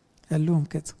 قال لهم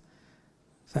كده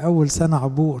في أول سنة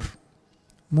عبور.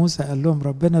 موسى قال لهم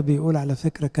ربنا بيقول على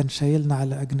فكرة كان شايلنا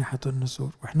على أجنحة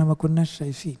النسور، وإحنا ما كناش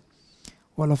شايفين،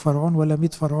 ولا فرعون ولا 100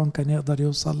 فرعون كان يقدر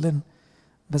يوصل لنا،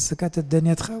 بس كانت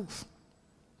الدنيا تخوف.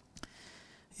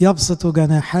 يبسط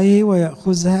جناحيه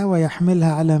ويأخذها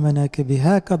ويحملها على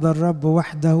مناكبه، هكذا الرب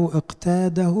وحده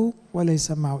اقتاده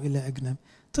وليس معه إلى أجنبي.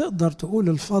 تقدر تقول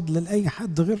الفضل لأي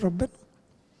حد غير ربنا؟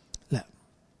 لا،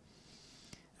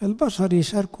 البشر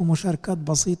يشاركوا مشاركات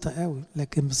بسيطة قوي،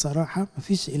 لكن بصراحة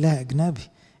مفيش إله أجنبي.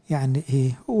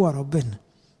 يعني هو ربنا،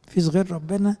 مفيش غير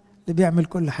ربنا اللي بيعمل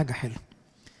كل حاجة حلوة،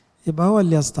 يبقى هو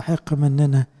اللي يستحق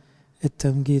مننا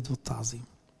التمجيد والتعظيم.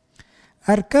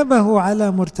 أركبه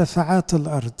على مرتفعات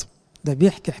الأرض، ده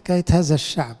بيحكي حكاية هذا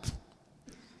الشعب.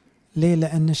 ليه؟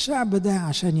 لأن الشعب ده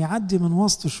عشان يعدي من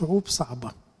وسط شعوب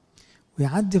صعبة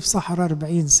ويعدي في صحراء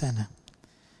 40 سنة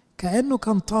كأنه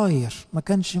كان طاير، ما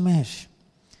كانش ماشي.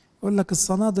 يقول لك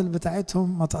الصنادل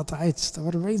بتاعتهم ما تقطعتش، طب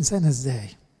 40 سنة ازاي؟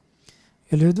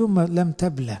 الهدوم لم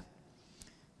تبلى،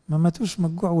 ما ماتوش من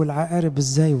الجوع والعقارب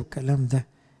ازاي والكلام ده.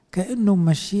 كأنه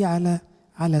ماشي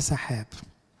على سحاب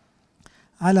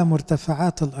على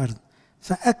مرتفعات الأرض،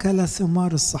 فأكل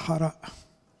ثمار الصحراء.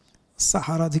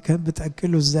 الصحراء دي كانت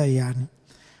بتأكله ازاي يعني؟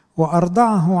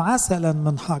 وأرضعه عسلا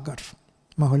من حجر،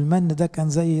 ما هو المن ده كان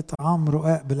زي طعام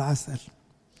رقاق بالعسل،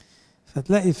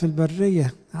 فتلاقي في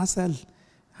البرية عسل،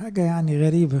 حاجة يعني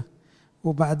غريبة.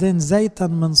 وبعدين زيتا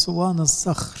من صوان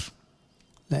الصخر،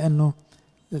 لأنه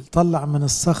طلع من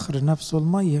الصخر نفسه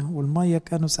المية، والمية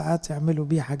كانوا ساعات يعملوا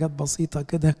بيه حاجات بسيطة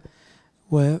كده.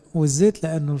 والزيت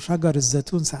لأنه شجر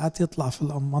الزيتون ساعات يطلع في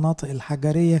المناطق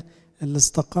الحجرية اللي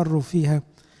استقروا فيها،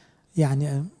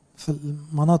 يعني في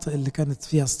المناطق اللي كانت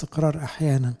فيها استقرار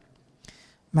أحيانا.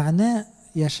 معناه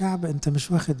يا شعب أنت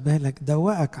مش واخد بالك،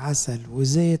 دوقك عسل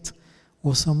وزيت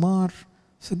وثمار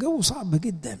في جو صعب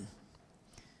جدا.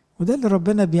 وده اللي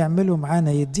ربنا بيعمله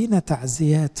معانا، يدينا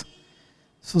تعزيات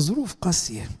في ظروف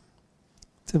قاسية،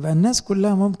 تبقى الناس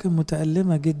كلها ممكن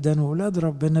متألمة جدا، وولاد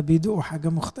ربنا بيدوقوا حاجة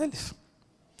مختلفة.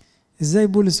 ازاي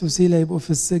بولس وسيلة يبقوا في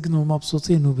السجن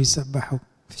ومبسوطين وبيسبحوا؟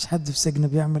 مفيش حد في سجن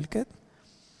بيعمل كده.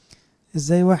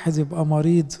 ازاي واحد يبقى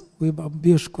مريض ويبقى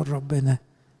بيشكر ربنا؟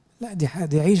 لا،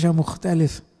 دي عيشة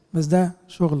مختلفة، بس ده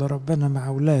شغل ربنا مع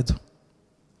أولاده.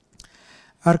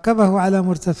 أركبه على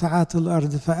مرتفعات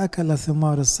الأرض فأكل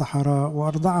ثمار الصحراء،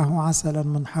 وأرضعه عسلا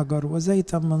من حجر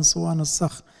وزيتا من صوان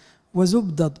الصخر،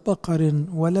 وزبدة بقر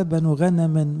ولبن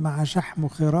غنم مع شحم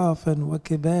خراف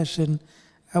وكباش.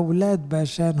 أولاد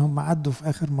باشان هم عدوا في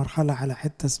آخر مرحلة على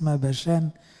حتة اسمها باشان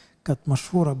كانت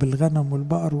مشهورة بالغنم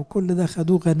والبقر، وكل ده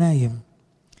خدوه غنايم،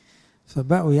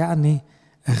 فبقوا يعني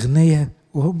أغنياء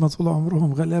وهم طول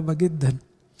عمرهم غلابة جدا.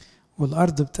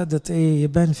 والأرض ابتدت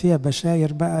يبان فيها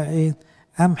بشاير بقى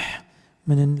قمح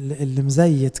من اللي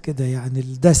مزيت كده، يعني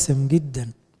الدسم جدا.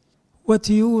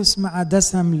 وتيوس مع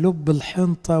دسم لب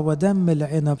الحنطة ودم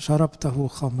العنب شربته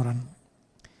خمرا.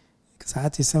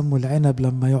 ساعات يسموا العنب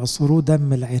لما يعصروه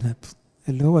دم العنب،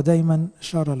 اللي هو دايما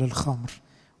إشارة للخمر،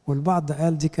 والبعض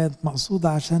قال دي كانت مقصودة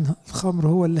عشان الخمر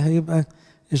هو اللي هيبقى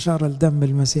إشارة لدم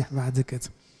المسيح بعد كده.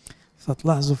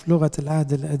 فتلاحظوا في لغة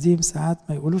العهد القديم ساعات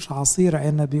ما يقولوش عصير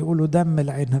عنب، يقولوا دم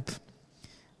العنب،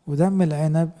 ودم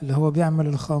العنب اللي هو بيعمل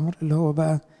الخمر اللي هو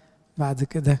بقى بعد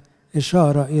كده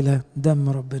إشارة إلى دم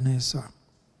ربنا يسوع.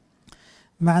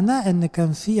 معناه أن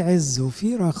كان في عز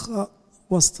وفي رخاء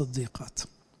وسط الضيقات.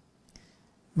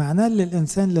 معناه أن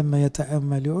الإنسان لما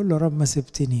يتأمل يقول له رب ما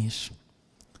سبتنيش،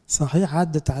 صحيح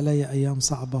عدت علي أيام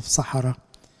صعبة في صحراء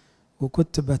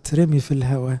وكنت بترمي في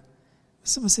الهواء،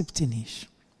 بس ما سبتنيش.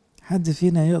 حد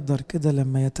فينا يقدر كده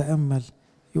لما يتأمل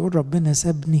يقول ربنا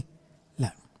سابني؟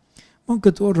 لا.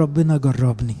 ممكن تقول ربنا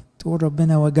جربني، تقول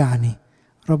ربنا وجعني،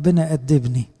 ربنا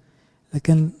أدبني،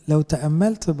 لكن لو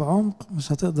تأملت بعمق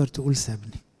مش هتقدر تقول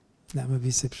سابني. لا، ما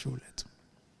بيسيبش ولاده.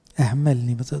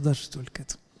 أهملني، ما تقدرش تقول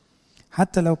كده.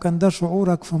 حتى لو كان ده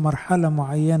شعورك في مرحلة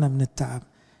معينة من التعب،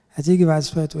 هتيجي بعد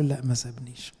شوية تقول لا ما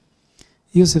سابنيش.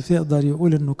 يوسف يقدر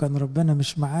يقول انه كان ربنا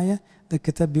مش معايا، ده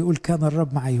الكتاب بيقول كان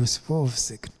الرب مع يوسف وهو في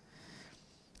السجن.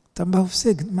 طب ما هو في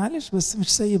سجن معلش، بس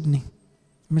مش سايبني،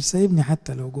 مش سايبني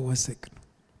حتى لو جوه السجن.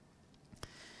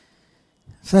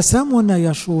 فسمن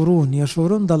يشورون.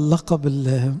 يشورون ده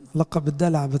لقب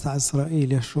الدلع بتاع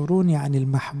إسرائيل. يشورون يعني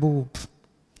المحبوب،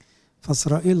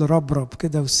 فإسرائيل ربرب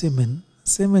كده وسمن.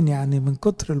 سمن يعني من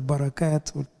كتر البركات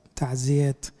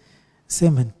والتعزيات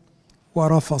سمن.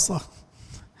 ورفصة،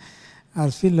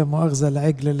 عارفين لما أخذ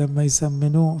العجل لما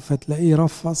يسمنوه فتلاقيه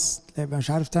رفص، تلاقيه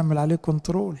مش عارف تعمل عليه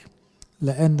كنترول،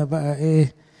 لأن بقى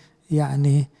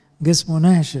يعني جسمه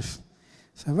ناشف.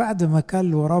 فبعد ما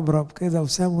كل وربرب كده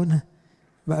وسمنه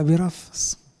بقى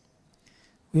بيرفص.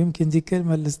 ويمكن دي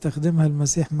كلمة اللي استخدمها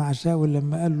المسيح مع شاول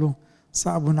لما قال له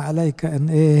صعب عليك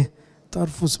أن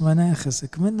ترفص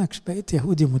مناخسك، منك بقيت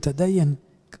يهودي متدين،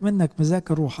 منك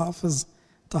مذاكر وحافظ،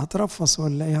 انت هترفص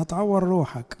ولا هتعور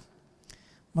روحك؟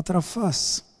 ما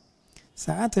ترفص.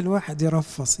 ساعات الواحد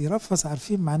يرفص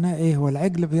عارفين معناه هو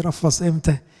العجل بيرفص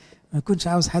امتى؟ ما يكونش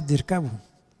عاوز حد يركبه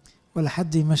ولا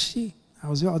حد يمشيه،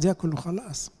 عاوز يقعد ياكل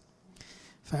وخلاص.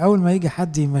 فأول ما يجي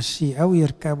حد يمشيه أو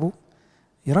يركبه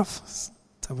يرفص.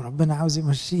 طب ربنا عاوز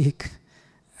يمشيك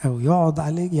أو يقعد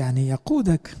عليك، يعني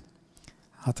يقودك،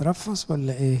 هترفص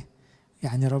ولا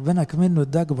يعني ربنا كمنه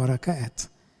اداك بركات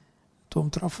تقوم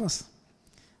ترفص؟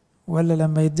 ولا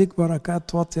لما يديك بركات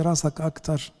توطي راسك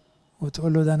أكتر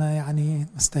وتقول له ده أنا يعني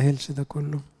مستاهلش ده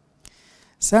كله؟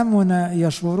 سمن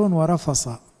يشورون ورفص.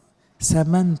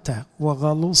 سمنت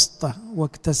وغلصت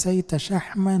واكتسيت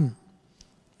شحما.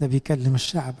 ده بيكلم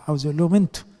الشعب، عاوز يقول لهم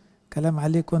انتوا، كلام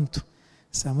عليكم انتوا.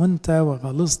 سمنت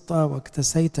وغلصت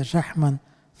واكتسيت شحما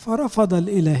فرفض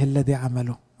الإله الذي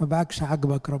عمله. ما بقاكش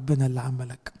عجبك ربنا اللي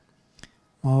عملك.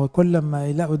 ما هو كل ما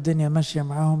يلاقوا الدنيا ماشية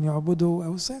معاهم يعبدوا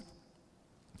أوثان.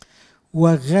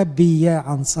 وغبي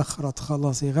عن صخرة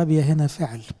خلاصي. غبي هنا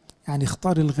فعل، يعني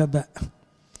اختار الغباء.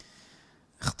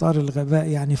 اختار الغباء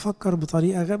يعني فكر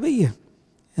بطريقة غبية،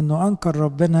 انه انكر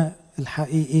ربنا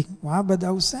الحقيقي وعبد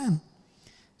أوثان.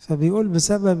 فبيقول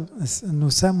بسبب انه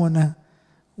سمن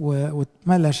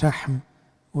واتملى شحم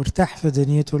وارتاح في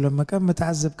دنيته. لما كان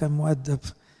متعذب كان مؤدب،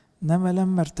 انما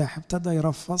لما ارتاح ابتدى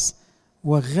يرفص.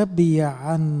 وغبي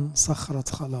عن صخرة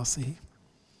خلاصه.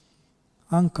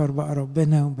 انكر بقى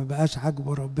ربنا وما بقاش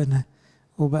عاجبه ربنا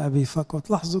وبقى بيفكر.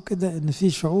 تلاحظوا كده ان في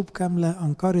شعوب كاملة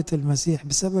انكرت المسيح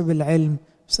بسبب العلم،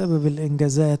 بسبب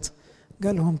الانجازات.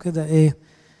 جالهم كده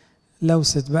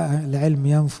لوثة بقى العلم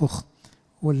ينفخ،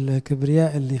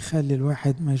 والكبرياء اللي يخلي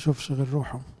الواحد ما يشوفش غير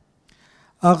روحه.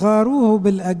 أغاروه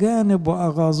بالأجانب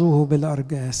وأغاظوه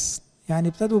بالأرجاس. يعني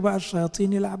ابتدوا بقى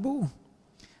الشياطين يلعبوه،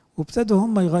 وابتدوا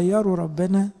هم يغيروا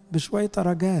ربنا بشوية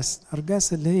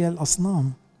أرجاس اللي هي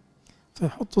الأصنام.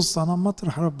 فيحطوا الصنم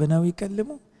مطرح ربنا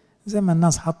ويكلموه، زي ما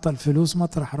الناس حاطة الفلوس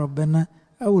مطرح ربنا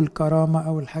أو الكرامة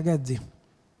أو الحاجات دي.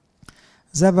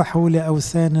 ذبحوا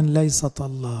لأوثان ليست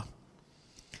الله،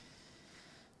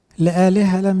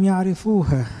 لآلهة لم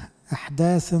يعرفوها،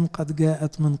 أحداث قد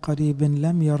جاءت من قريب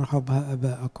لم يرهبها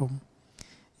أباءكم.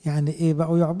 يعني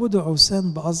بقوا يعبدوا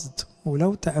أوثان بقصد.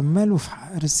 ولو تأملوا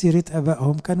في سيرة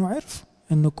أبائهم كانوا عرفوا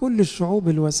إن كل الشعوب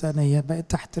الوثنية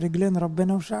بقت تحت رجلين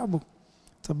ربنا وشعبه.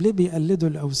 طب ليه بيقلدوا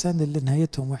الأوثان اللي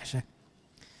نهايتهم وحشة؟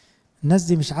 الناس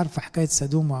دي مش عارفة حكاية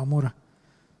سدوم وعمورة؟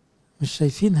 مش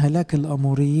شايفين هلاك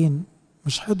الأموريين؟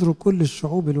 مش حضروا كل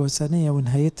الشعوب الوثنية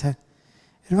ونهايتها؟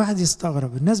 الواحد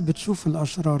يستغرب، الناس بتشوف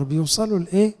الأشرار بيوصلوا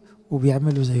لإيه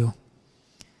وبيعملوا زيهم.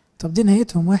 طب دي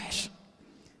نهايتهم وحش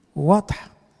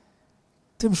وواضح،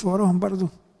 تمشوا وراهم برضو؟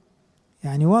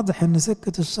 يعني واضح ان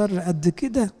سكة الشر قد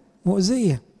كده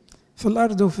مؤذية في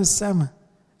الأرض وفي السماء.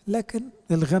 لكن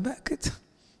الغباء كده،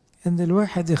 ان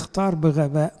الواحد يختار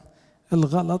بغباء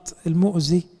الغلط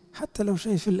المؤذي حتى لو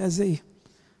شايف الأذية.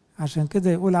 عشان كده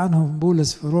يقول عنهم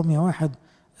بولس في رومية 1: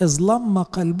 إذ لم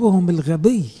قلبهم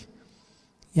الغبي.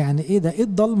 يعني ايه ده؟ ايه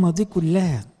الضلمة دي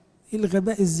كلها؟ ايه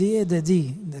الغباء الزيادة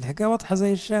دي؟ الحكاية واضحة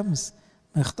زي الشمس.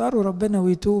 ما يختاروا ربنا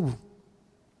ويتوبوا.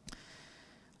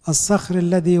 الصخر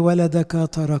الذي ولدك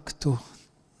تركته،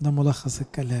 ده ملخص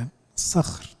الكلام.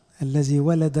 الصخر الذي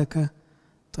ولدك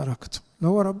تركته اللي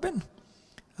هو ربنا،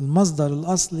 المصدر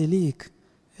الأصلي ليك،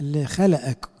 اللي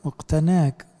خلقك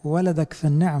واقتناك وولدك في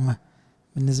النعمة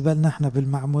بالنسبة لنا احنا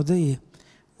بالمعمودية.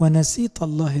 ونسيت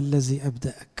الله الذي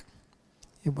أبدأك.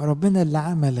 يبقى ربنا اللي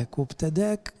عملك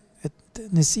وابتداك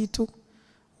نسيته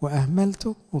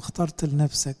وأهملته واخترت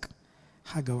لنفسك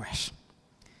حاجة وحشة.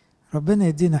 ربنا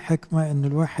يدينا حكمة ان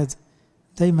الواحد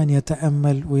دايما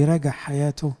يتأمل ويراجع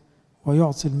حياته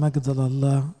ويعطي المجد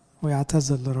لله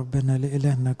ويعتذر لربنا.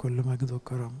 لإلهنا كل مجد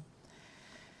وكرم.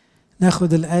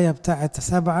 ناخد الآية بتاعت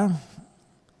 7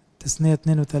 تثنية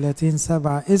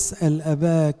 32:7: اسأل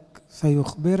أباك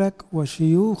فيخبرك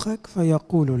وشيوخك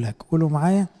فيقولوا لك. قولوا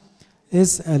معايا: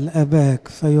 اسأل أباك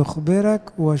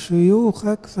فيخبرك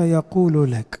وشيوخك فيقولوا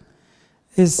لك.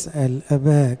 اسأل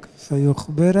أباك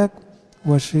فيخبرك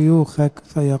وشيوخك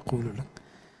فيقولوا لك.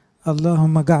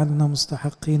 اللهم اجعلنا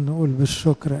مستحقين نقول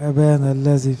بالشكر: أبانا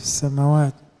الذي في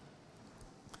السماوات،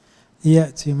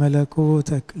 يأتي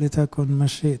ملكوتك، لتكن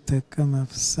مشيئتك كما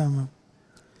في السماء.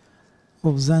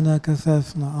 خبزنا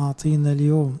كفافنا أعطينا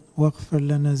اليوم، واغفر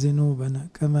لنا ذنوبنا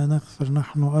كما نغفر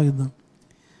نحن أيضا.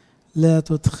 لا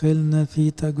تدخلنا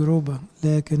في تجربة،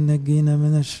 لكن نجينا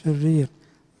من الشرير،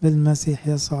 بالمسيح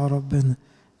يسوع ربنا.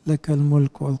 لك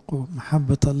الملك والقوة،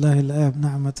 محبة الله الآب،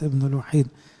 نعمة ابن الوحيد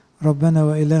ربنا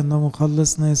وإلهنا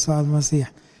مخلصنا يسوع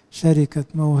المسيح، شركة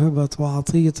موهبة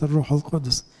وعطية الروح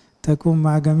القدس تكون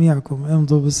مع جميعكم.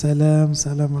 امضوا بسلام.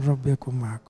 سلام الرب يكون معكم.